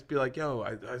 Yeah, just be like, yo,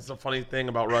 it's a funny thing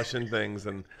about Russian things,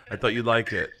 and I thought you'd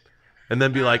like it. And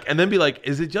then be like,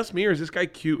 is it just me or is this guy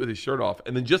cute with his shirt off?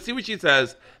 And then just see what she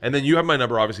says, and then you have my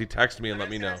number. Obviously, text me and let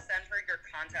me know. Send her your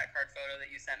contact card photo that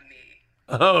you sent me.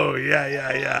 Oh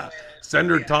yeah. Send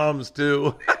her Tom's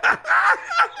too. Tom,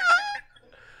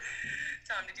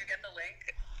 did you get the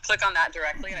link? Click on that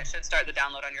directly, and it should start the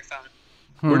download on your phone.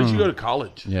 Where did you go to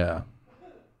college? Yeah.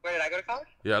 Where did I go to college?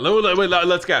 Yeah. Wait,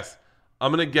 let's guess.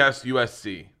 I'm gonna guess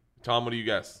USC. Tom, what do you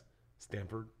guess?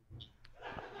 Stanford.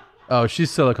 Oh,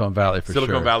 she's Silicon Valley for sure.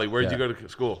 Silicon Valley. Where did you go to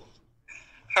school?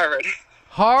 Harvard.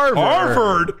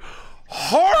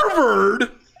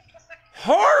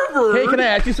 Hey, can I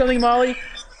ask you something, Molly?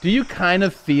 Do you kind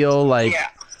of feel like,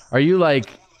 are you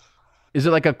like, is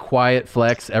it like a quiet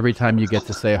flex every time you get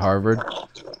to say Harvard?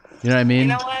 You know what I mean? You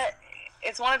know what?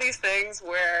 It's one of these things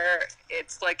where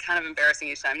it's kind of embarrassing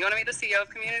each time. You want to meet the CEO of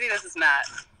Community? This is Matt.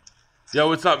 Yo,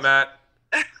 what's up, Matt?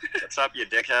 What's up, you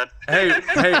dickhead? Hey,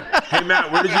 Matt.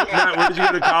 Where did you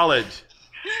go to college?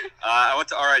 I went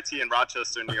to RIT in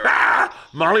Rochester, New York.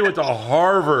 Molly went to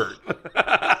Harvard.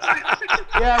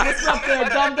 Yeah, what's up there,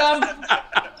 dum-dum?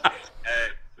 Hey,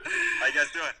 how you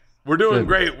guys doing? We're doing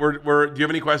great. Do you have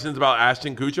any questions about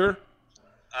Ashton Kutcher?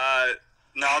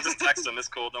 No, I'll just text him. It's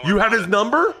cool. Don't worry. You have his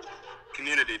number?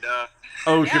 Community, duh.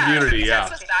 Oh, Community, yeah.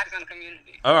 Text us back on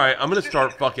Community. All right, I'm gonna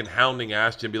start fucking hounding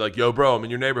Ashton. Be like, yo, bro, I'm in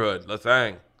your neighborhood. Let's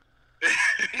hang.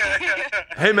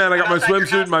 Hey, man, I got my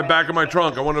swimsuit in my back of my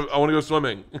trunk. I want to go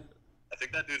swimming. I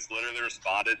think that dude's literally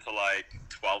responded to like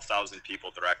 12,000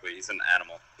 people directly. He's an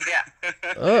animal. Yeah.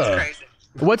 It's crazy.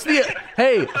 What's the...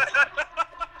 Hey,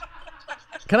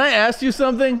 can I ask you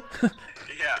something?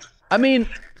 Yeah. I mean,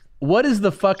 what is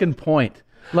the fucking point?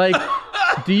 Like,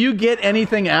 do you get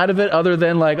anything out of it other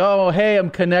than like, oh, hey, I'm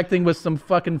connecting with some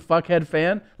fucking fuckhead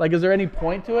fan? Like, is there any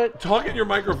point to it? Talk in your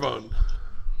microphone.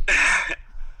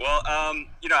 Well,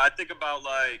 I think about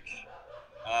like,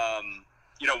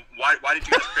 why did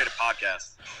you guys create a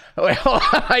podcast? Well,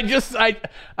 I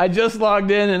just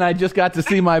logged in and I just got to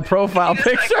see my profile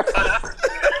picture.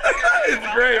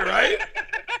 It's great, right?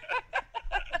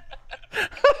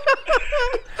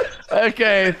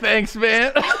 Okay, thanks,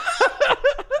 man.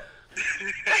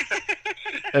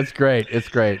 That's great. It's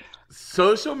great.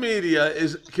 Social media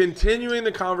is continuing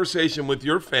the conversation with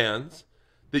your fans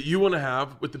that you want to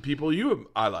have with the people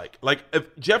I like. Like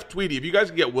if Jeff Tweedy, if you guys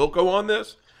can get Wilco on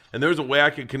this, and there's a way I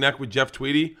can connect with Jeff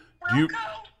Tweedy.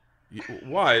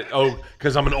 Why? Oh,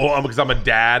 because I'm a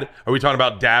dad. Are we talking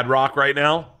about dad rock right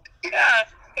now? Yeah.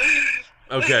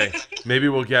 Okay, maybe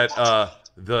we'll get I'm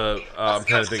trying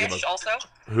to think Fish about also.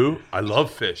 Who? I love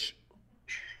Fish.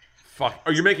 Fuck.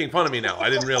 Oh, you're making fun of me now. I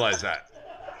didn't realize that.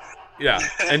 Yeah.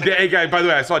 And hey, guy, by the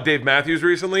way, I saw Dave Matthews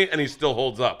recently, and he still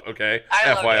holds up. Okay.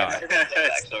 FYI.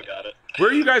 Still got it. Where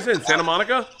are you guys in? Santa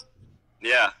Monica?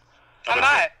 Yeah. Come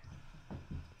by.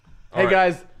 Hey,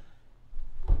 guys.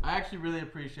 I actually really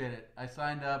appreciate it. I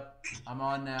signed up. I'm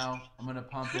on now. I'm going to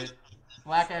pump it.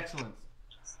 Black Excellence.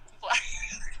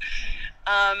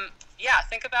 Yeah,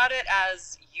 think about it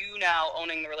as you now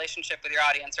owning the relationship with your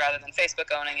audience rather than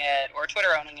Facebook owning it or Twitter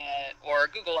owning it or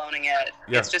Google owning it.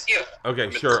 Yeah. It's just you.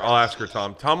 Okay, sure. I'll ask her,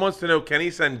 Tom. Tom wants to know, can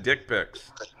he send dick pics?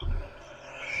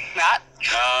 Matt?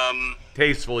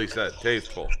 Tasteful, he said.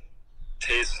 Tasteful.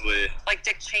 Tastefully. Like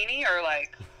Dick Cheney or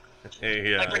like...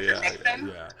 Yeah, like Richard Nixon?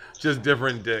 Yeah. Just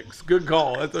different dicks. Good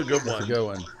call. That's a good one. That's a good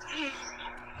one.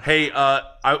 Hey,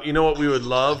 you know what we would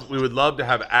love? We would love to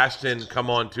have Ashton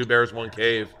come on Two Bears, One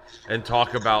Cave and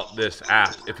talk about this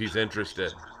app if he's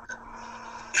interested. All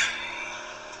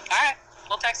right.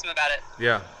 We'll text him about it.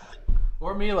 Yeah.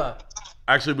 Or Mila.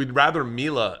 Actually, we'd rather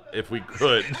Mila if we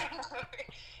could.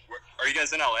 Are you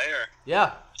guys in LA or?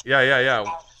 Yeah. Yeah.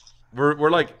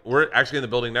 We're actually in the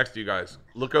building next to you guys.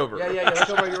 Look over. Yeah. Look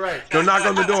over. You're right. Go knock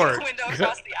on the door. Window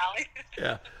across the alley.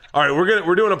 Yeah. All right,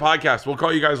 we're doing a podcast. We'll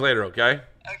call you guys later, okay?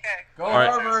 Okay. Go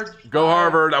Harvard. Go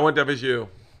Harvard. I went to FSU.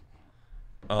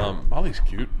 Molly's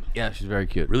cute. Yeah, she's very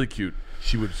cute. Really cute.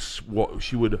 She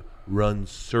would run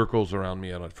circles around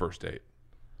me on a first date.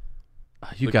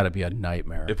 You got to be a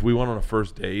nightmare. If we went on a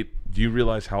first date, do you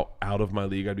realize how out of my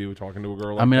league I'd be with talking to a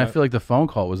girl like I mean, that? I feel like the phone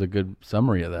call was a good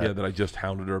summary of that. Yeah, that I just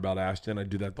hounded her about Ashton. I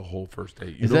do that the whole first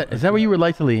date. Is that what you were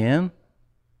like to Leanne?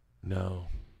 No.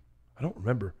 I don't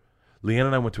remember. Leanne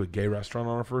and I went to a gay restaurant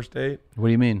on our first date. What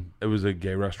do you mean? It was a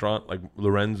gay restaurant. Like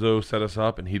Lorenzo set us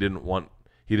up, and he didn't want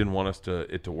us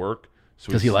to work.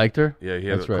 Because he liked her? Yeah, he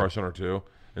had a crush on her too,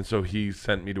 and so he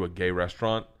sent me to a gay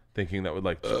restaurant, thinking that would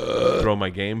like throw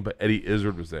my game. But Eddie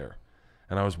Izzard was there,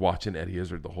 and I was watching Eddie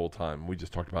Izzard the whole time. We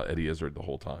just talked about Eddie Izzard the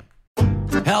whole time.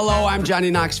 Hello, I'm Johnny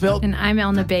Knoxville. And I'm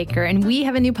Elna Baker, and we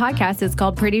have a new podcast. It's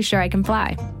called Pretty Sure I Can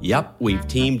Fly. Yep, we've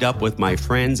teamed up with my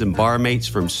friends and barmates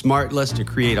from Smartless to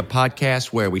create a podcast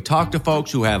where we talk to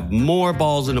folks who have more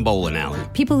balls in a bowling alley.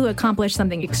 People who accomplish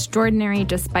something extraordinary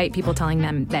despite people telling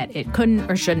them that it couldn't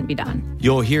or shouldn't be done.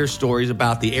 You'll hear stories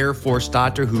about the Air Force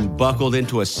doctor who buckled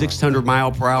into a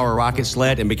 600-mile-per-hour rocket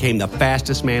sled and became the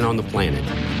fastest man on the planet.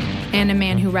 And a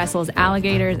man who wrestles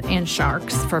alligators and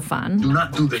sharks for fun. Do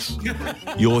not do this.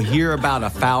 You'll hear about a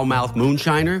foul-mouthed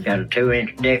moonshiner. Got a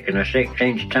 2-inch dick and a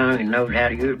 6-inch tongue and knows how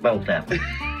to use both of them.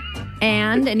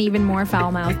 And an even more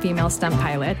foul-mouthed female stunt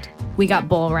pilot. We got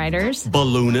bull riders,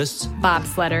 balloonists,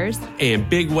 bobsledders, and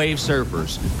big wave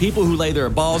surfers. People who lay their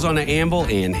balls on an anvil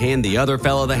and hand the other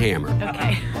fella the hammer.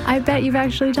 Okay. I bet you've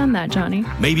actually done that, Johnny.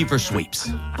 Maybe for sweeps.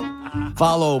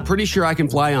 Follow Pretty Sure I Can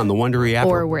Fly on the Wondery app.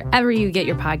 Or wherever you get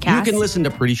your podcasts. You can listen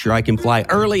to Pretty Sure I Can Fly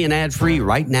early and ad-free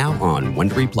right now on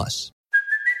Wondery Plus.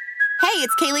 Hey,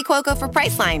 it's Kaylee Cuoco for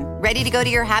Priceline. Ready to go to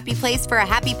your happy place for a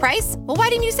happy price? Well, why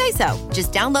didn't you say so?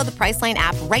 Just download the Priceline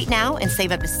app right now and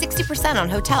save up to 60% on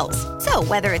hotels. So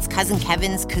whether it's Cousin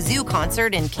Kevin's Kazoo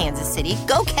Concert in Kansas City,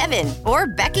 go Kevin, or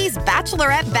Becky's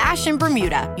Bachelorette Bash in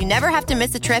Bermuda, you never have to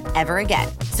miss a trip ever again.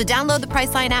 So download the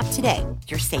Priceline app today.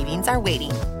 Your savings are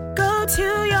waiting. Go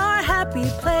to your happy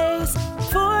place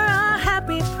for a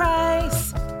happy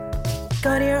price.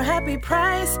 Go to your happy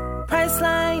price,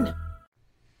 Priceline.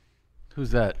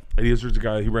 Who's that? Eddie Izzard's a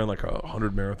guy. He ran like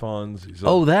 100 marathons.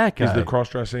 That guy. He's the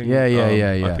cross-dressing. Yeah. I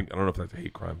don't know if that's a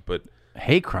hate crime, but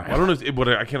hate crime. I don't know.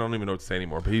 I don't even know what to say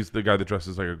anymore. But he's the guy that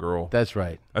dresses like a girl. That's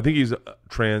right. I think he's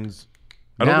trans.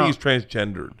 I don't think he's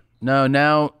transgendered. No,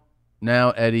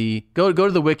 now Eddie, go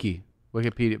to the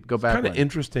Wikipedia. Go back. Kind of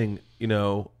interesting,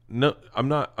 No, I'm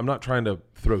not trying to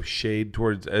throw shade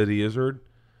towards Eddie Izzard,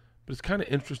 but it's kind of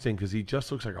interesting because he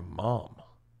just looks like a mom.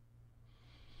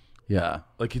 Yeah,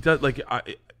 like he does. Like I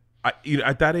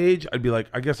at that age, I'd be like,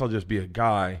 I guess I'll just be a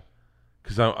guy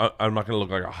because I'm not going to look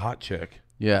like a hot chick.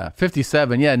 Yeah,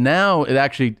 57. Yeah, now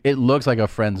it looks like a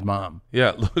friend's mom.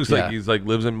 Yeah, it looks like he's like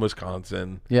lives in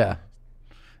Wisconsin. Yeah,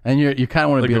 and you kind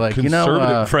of want to be like,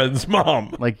 conservative friend's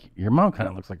mom. Like your mom kind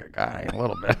of looks like a guy a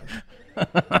little bit.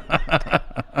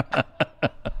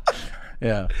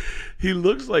 Yeah, he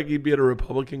looks like he'd be at a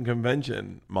Republican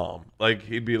convention, mom. Like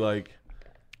he'd be like.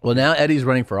 Well, now Eddie's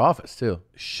running for office, too.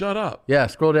 Shut up. Yeah,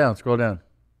 scroll down.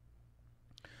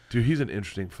 Dude, he's an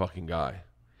interesting fucking guy.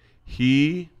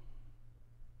 See?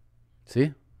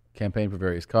 Campaign for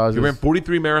various causes. He ran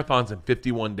 43 marathons in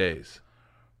 51 days.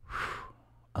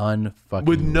 Unfucking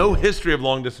with no history of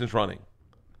long-distance running.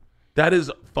 That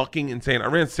is fucking insane. I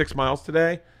ran 6 miles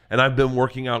today, and I've been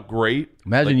working out great.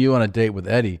 Imagine you on a date with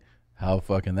Eddie. How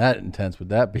fucking that intense would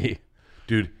that be?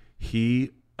 Dude, he...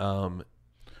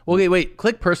 Okay, wait.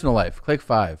 Click personal life. Click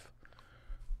 5.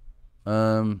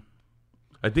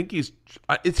 I think he's...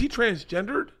 is he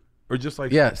transgendered? Or just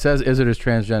like... Yeah, it says Izzard is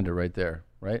transgender right there,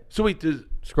 right? So wait,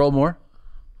 scroll more.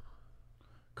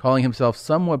 Calling himself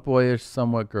somewhat boyish,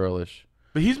 somewhat girlish.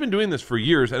 But he's been doing this for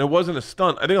years, and it wasn't a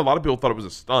stunt. I think a lot of people thought it was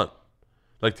a stunt.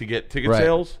 Like to get ticket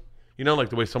sales. Like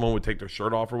the way someone would take their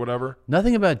shirt off or whatever.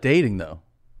 Nothing about dating, though.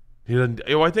 He doesn't...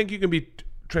 I think you can be...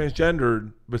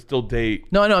 transgendered but still date.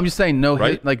 No, I'm just saying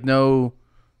right?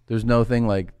 There's no thing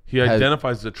like he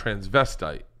identifies as a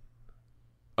transvestite.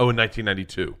 Oh, in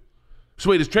 1992. So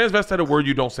wait, is transvestite a word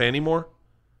you don't say anymore?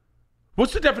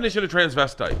 What's the definition of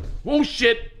transvestite? Oh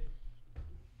shit.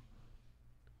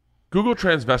 Google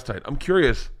transvestite. I'm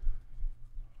curious.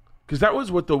 Because that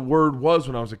was what the word was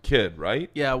when I was a kid, right?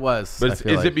 Yeah, it was. But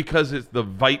is it because the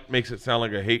vite makes it sound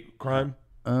like a hate crime?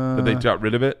 That they got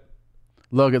rid of it?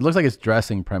 Look, it looks like it's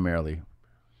dressing primarily.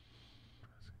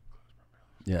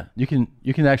 Yeah, you can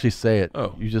actually say it.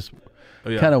 Oh, you just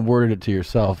kind of worded it to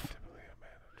yourself.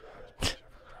 Do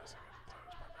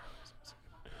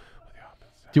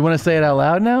you want to say it out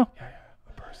loud now? Yeah.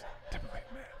 A person, typically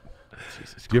a man.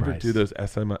 Jesus Do you ever do those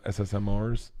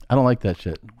SSMRs? I don't like that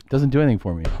shit. It doesn't do anything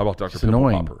for me. How about Dr. It's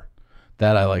annoying. Popper?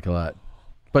 That I like a lot.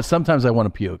 But sometimes I want to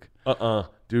puke.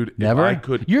 Dude, never. If I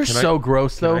could, You're so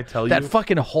gross, though. I tell that you?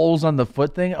 fucking holes on the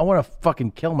foot thing. I want to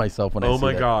fucking kill myself when I see that. Oh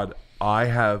my god, I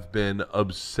have been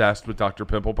obsessed with Dr.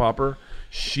 Pimple Popper.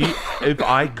 If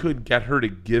I could get her to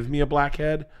give me a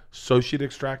blackhead so she'd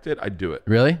extract it, I'd do it.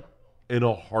 Really? In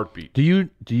a heartbeat. Do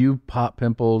you pop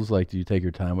pimples? Like, do you take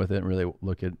your time with it and really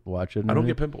watch it? I don't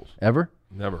get pimples. Ever?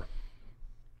 Never.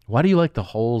 Why do you like the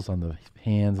holes on the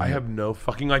hands? I have no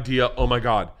fucking idea. Oh my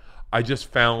god, I just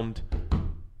found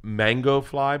mango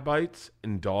fly bites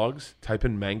in dogs. Type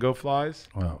in mango flies.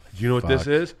 Oh, do you know what this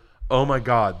is? Oh my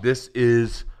god, this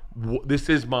is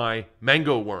my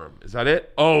mango worm. Is that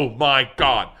it? Oh my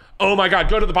god.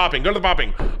 Go to the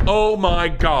popping. Oh my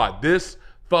god, this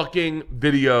fucking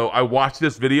video. I watched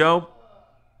this video.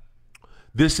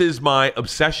 This is my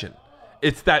obsession.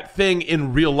 It's that thing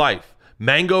in real life.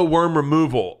 Mango worm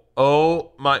removal.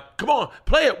 Oh my, come on,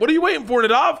 play it. What are you waiting for,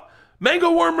 Nadav?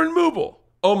 Mango worm removal.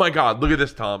 Oh my god, look at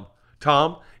this, Tom.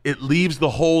 It leaves the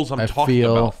holes I'm talking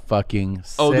about. I feel fucking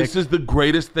sick. Oh, this is the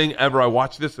greatest thing ever. I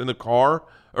watched this in the car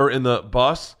or in the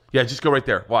bus. Yeah, just go right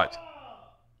there. Watch.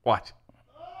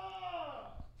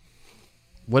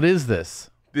 What is this?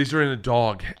 These are in a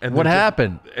dog. And what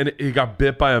happened? And he got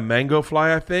bit by a mango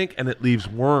fly, I think, and it leaves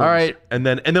worms. All right. And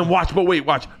then watch. But wait,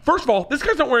 watch. First of all, this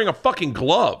guy's not wearing a fucking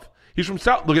glove. He's from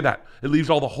South. Look at that. It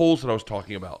leaves all the holes that I was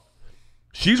talking about.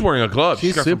 She's wearing a glove.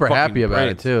 She's super happy about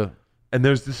it too. And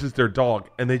this is their dog,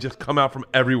 and they just come out from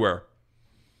everywhere.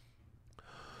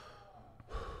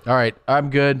 All right, I'm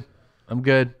good. I'm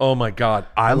good. Oh my God.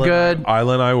 Isla and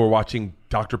I were watching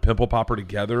Dr. Pimple Popper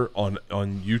together on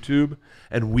YouTube,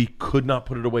 and we could not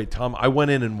put it away. Tom, I went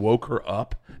in and woke her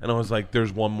up, and I was like,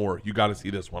 there's one more. You got to see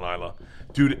this one, Isla.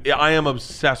 Dude, I am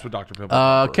obsessed with Dr. Pimple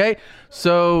Popper. Okay.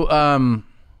 So,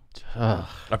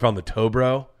 I found the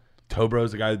Tobro. Tobro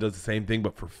is the guy that does the same thing,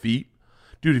 but for feet.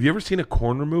 Dude, have you ever seen a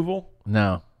corn removal?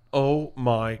 No. Oh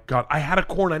my God. I had a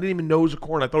corn. I didn't even know it was a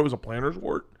corn. I thought it was a planter's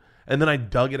wart. And then I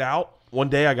dug it out. One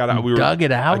day I got out. Dug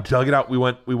it out? I dug it out. We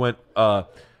went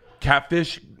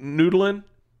catfish noodling,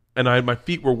 and my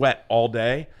feet were wet all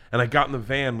day. And I got in the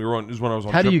van. This is when I was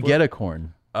on. How do you get a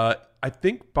corn? I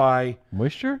think by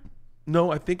moisture.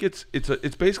 No, I think it's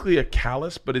basically a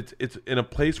callus, but it's in a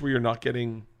place where you're not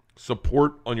getting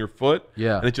support on your foot.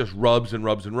 Yeah. And it just rubs and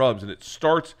rubs and rubs, and it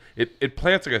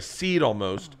plants like a seed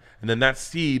almost, and then that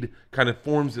seed kind of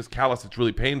forms this callus that's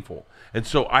really painful. And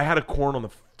so I had a corn on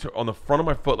the front of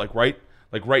my foot, like right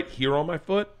here on my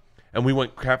foot, and we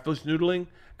went catfish noodling,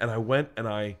 and I went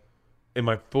and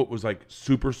my foot was like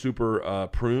super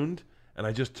pruned, and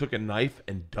I just took a knife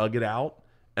and dug it out,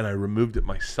 and I removed it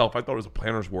myself. I thought it was a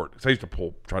planter's wart, because I used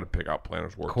to try to pick out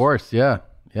planter's warts. Of course, yeah.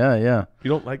 You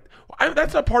don't like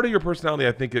that's a part of your personality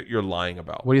I think that you're lying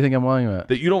about. What do you think I'm lying about?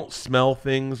 That you don't smell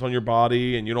things on your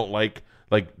body, and you don't like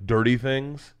dirty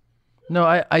things. No,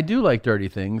 I do like dirty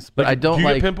things, but I don't do you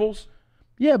like get pimples.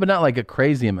 Yeah, but not like a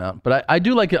crazy amount. But I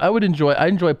do like it. I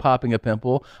enjoy popping a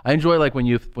pimple. I enjoy like when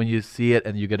you see it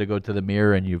and you get to go to the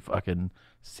mirror and you fucking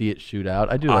see it shoot out.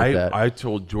 I do like that. I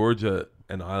told Georgia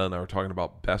and Isla and I were talking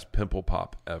about best pimple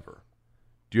pop ever.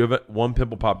 Do you have one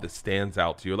pimple pop that stands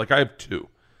out to you? Like I have two.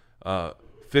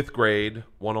 5th grade,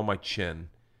 one on my chin,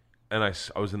 and I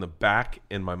was in the back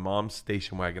in my mom's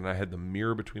station wagon, and I had the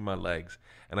mirror between my legs,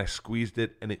 and I squeezed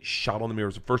it, and it shot on the mirror. It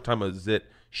was the first time a zit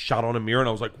shot on a mirror, and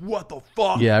I was like, what the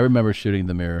fuck? Yeah, I remember shooting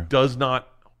the mirror. Does not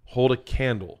hold a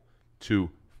candle to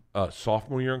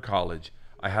sophomore year in college.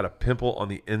 I had a pimple on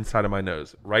the inside of my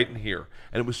nose, right in here,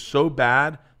 and it was so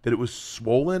bad that it was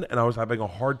swollen, and I was having a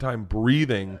hard time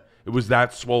breathing. It was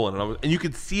that swollen, and you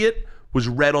could see it was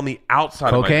red on the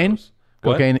outside of my nose.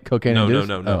 Cocaine?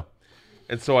 No. Oh.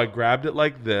 And so I grabbed it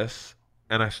like this,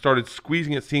 and I started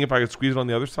squeezing it, seeing if I could squeeze it on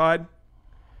the other side,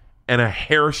 and a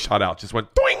hair shot out, just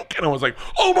went doink, and I was like,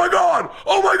 oh my God.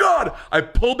 I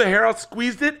pulled the hair out,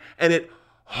 squeezed it, and it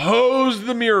hosed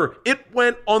the mirror. It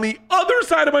went on the other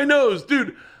side of my nose.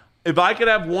 Dude, if I could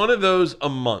have one of those a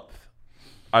month,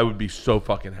 I would be so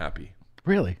fucking happy.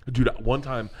 Really? Dude, one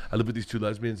time I lived with these two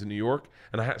lesbians in New York,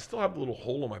 and I still have a little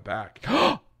hole on my back.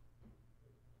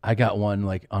 I got one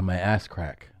like on my ass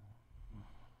crack.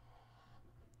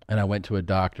 And I went to a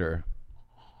doctor,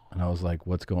 and I was like,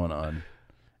 what's going on?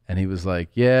 And he was like,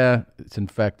 yeah, it's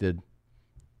infected.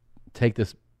 Take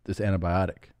this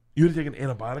antibiotic. You had to take an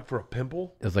antibiotic for a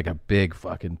pimple? It was like a big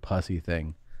fucking pussy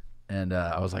thing. And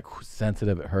I was like,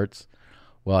 sensitive, it hurts.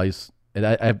 Well,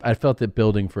 I felt it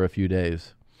building for a few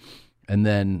days. And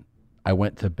then I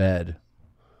went to bed.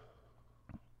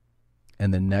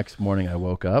 And the next morning I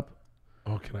woke up.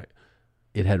 Oh,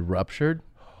 it had ruptured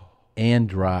and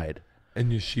dried.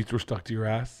 And your sheets were stuck to your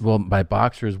ass? Well, my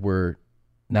boxers were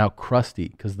now crusty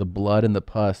because the blood and the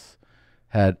pus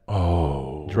had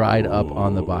dried up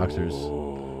on the boxers.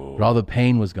 But all the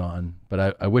pain was gone.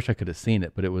 But I wish I could have seen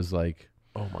it. But it was like,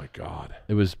 oh my God,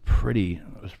 it was pretty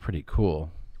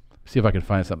cool. See if I can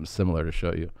find something similar to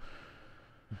show you.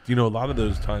 You know, a lot of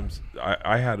those times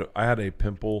I had a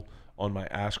pimple on my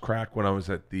ass crack when I was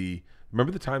at the.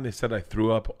 Remember the time they said I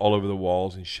threw up all over the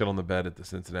walls and shit on the bed at the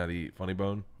Cincinnati Funny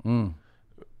Bone? Mm.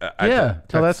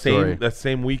 Tell that story. That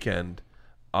same weekend,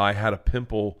 I had a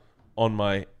pimple on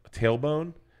my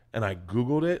tailbone, and I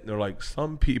Googled it, and they're like,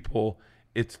 some people,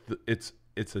 it's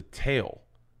a tail.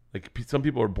 Like some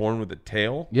people are born with a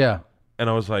tail. Yeah. And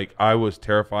I was like, I was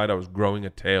terrified. I was growing a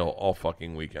tail all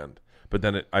fucking weekend. But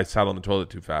then I sat on the toilet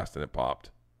too fast, and it popped.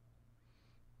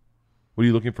 What are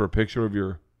you looking for, a picture of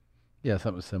your... Yeah,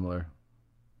 something similar.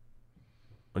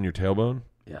 On your tailbone?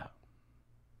 Yeah.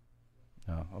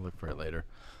 Oh, I'll look for it later.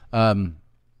 Are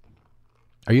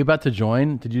you about to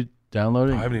join? Did you download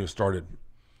it? I haven't even started.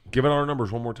 Give out our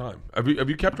numbers one more time. Have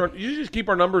you kept our... You just keep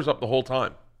our numbers up the whole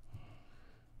time.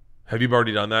 Have you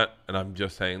already done that? And I'm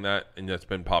just saying that, and that's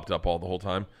been popped up all the whole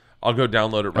time. I'll go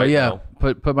download it right now.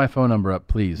 Put my phone number up,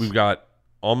 please. We've got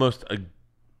almost a...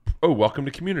 Oh, welcome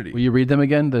to community. Will you read them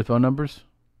again, the phone numbers?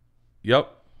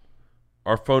 Yep.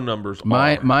 Our phone numbers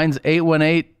are... Mine's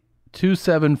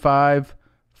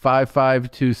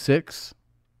 818-275-5526.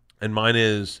 And mine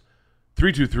is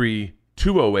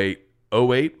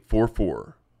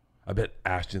 323-208-0844. I bet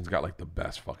Ashton's got like the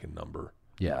best fucking number.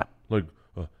 Yeah. Like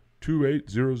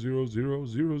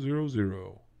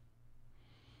 2800000.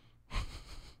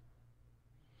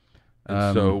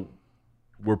 And so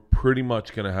we're pretty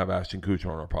much going to have Ashton Kutcher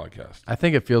on our podcast. I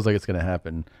think it feels like it's going to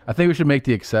happen. I think we should make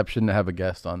the exception to have a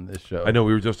guest on this show. I know,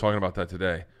 we were just talking about that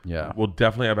today. Yeah. We'll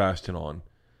definitely have Ashton on.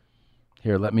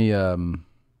 Here, let me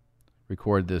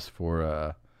record this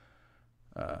for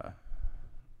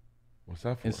what's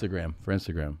that for? Instagram. For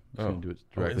Instagram. I'm gonna do it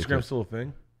directly. Instagram's still a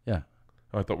thing? Yeah.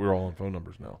 Oh, I thought we were all on phone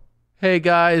numbers now. Hey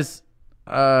guys,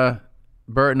 Bert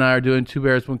and I are doing Two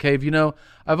Bears, One Cave. You know,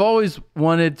 I've always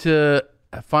wanted to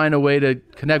find a way to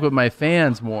connect with my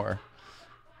fans more,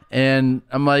 and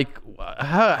I'm like,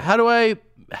 how do I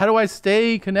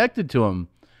stay connected to them?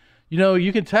 You know,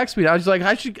 you can text me. I was like,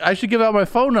 I should give out my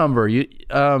phone number.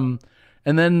 And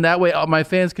then that way my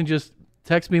fans can just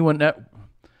text me when.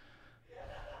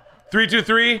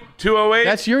 323-208.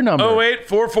 That's your number.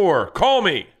 0844. Call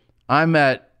me. I'm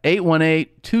at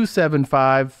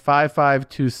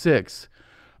 818-275-5526.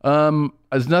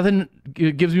 There's nothing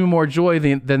gives me more joy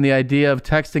than the idea of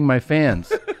texting my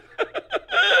fans.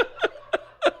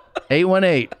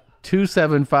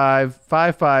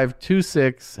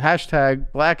 818-275-5526.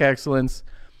 Hashtag Black Excellence.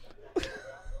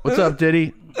 What's up,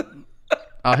 Diddy?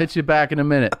 I'll hit you back in a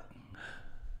minute.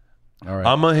 All right.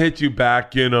 I'm going to hit you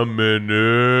back in a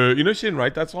minute. You know she didn't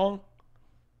write that song?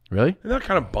 Really? Doesn't that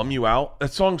kind of bum you out?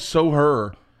 That song's so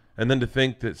her. And then to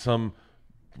think that some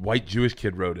white Jewish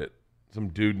kid wrote it. Some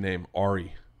dude named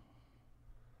Ari.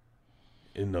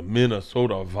 In the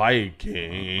Minnesota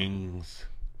Vikings.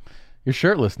 You're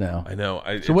shirtless now. I know.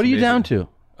 So what are you down to?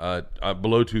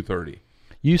 Below 230.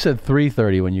 You said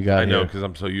 330 when you got here. I know, because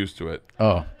I'm so used to it.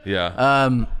 Oh.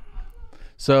 Yeah.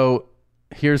 So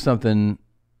here's something,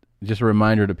 just a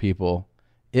reminder to people.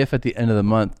 If at the end of the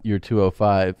month you're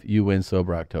 205, you win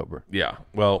Sober October. Yeah.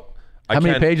 Well, how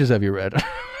many pages have you read?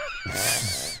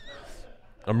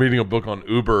 I'm reading a book on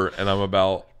Uber, and I'm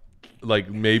about like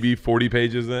maybe 40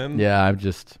 pages in. Yeah, I'm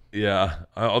just. Yeah,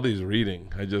 all these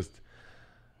reading. I'm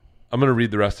gonna read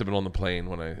the rest of it on the plane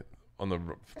on the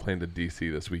plane to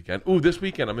DC this weekend. Ooh, this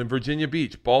weekend I'm in Virginia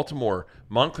Beach, Baltimore,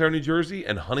 Montclair, New Jersey,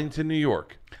 and Huntington, New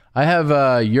York. I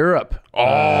have Europe.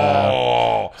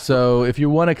 Oh. So if you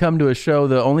want to come to a show,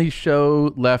 the only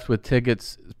show left with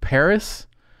tickets is Paris.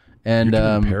 And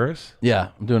you're doing Paris? Yeah,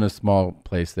 I'm doing a small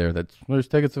place there there's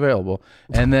tickets available.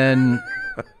 And then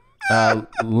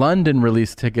London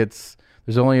released tickets.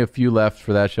 There's only a few left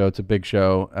for that show. It's a big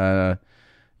show.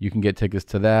 You can get tickets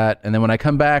to that. And then when I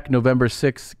come back, November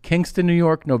 6th, Kingston, New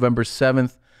York. November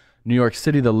 7th, New York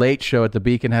City. The Late Show at the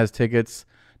Beacon has tickets.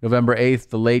 November 8th,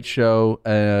 The Late Show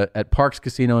at Parks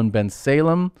Casino in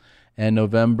Bensalem. And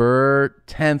November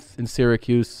 10th in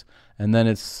Syracuse. And then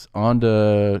it's on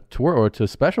to tour or to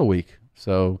special week.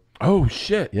 So. Oh,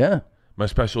 shit. Yeah. My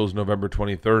special is November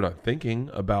 23rd. I'm thinking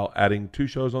about adding 2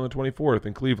 shows on the 24th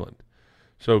in Cleveland.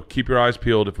 So keep your eyes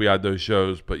peeled if we add those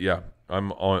shows. But yeah,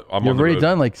 I'm on You've the already road.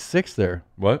 done like 6 there.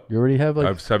 What? You already have I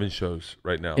have 7 shows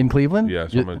right now. In Cleveland? Yeah,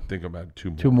 so I'm going to think about 2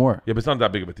 more. 2 more. Yeah, but it's not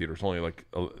that big of a theater. It's only like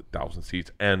 1,000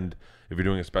 seats. And if you're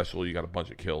doing a special, you got a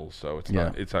bunch of kills. So it's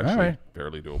not. It's actually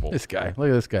fairly doable. This guy. Look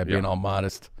at this guy being all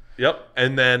modest. Yep.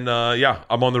 And then,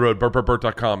 I'm on the road,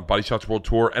 BertBertBert.com, Body Shots World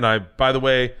Tour. And by the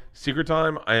way, secret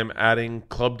time, I am adding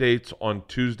club dates on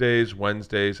Tuesdays,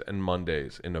 Wednesdays, and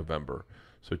Mondays in November.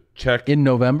 So check. In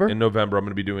November? In November, I'm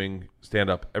going to be doing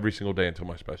stand-up every single day until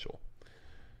my special.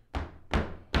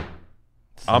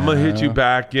 I'm going to hit you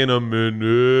back in a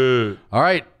minute. All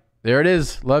right. There it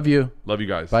is. Love you. Love you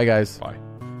guys. Bye, guys. Bye.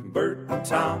 Bert and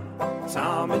Tom,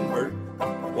 Tom and Bert.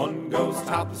 One goes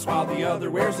topless while the other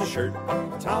wears a shirt.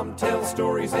 Tom tells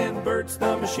stories and Bert's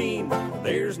the machine.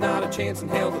 There's not a chance in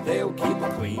hell that they'll keep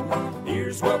it clean.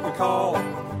 Here's what we call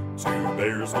 2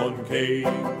 Bears, 1 Cave.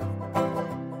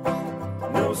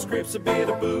 No scripts, a bit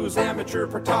of booze, amateur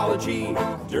partology.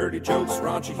 Dirty jokes,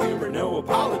 raunchy humor, no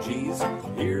apologies.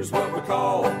 Here's what we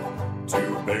call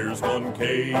 2 Bears, 1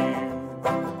 Cave.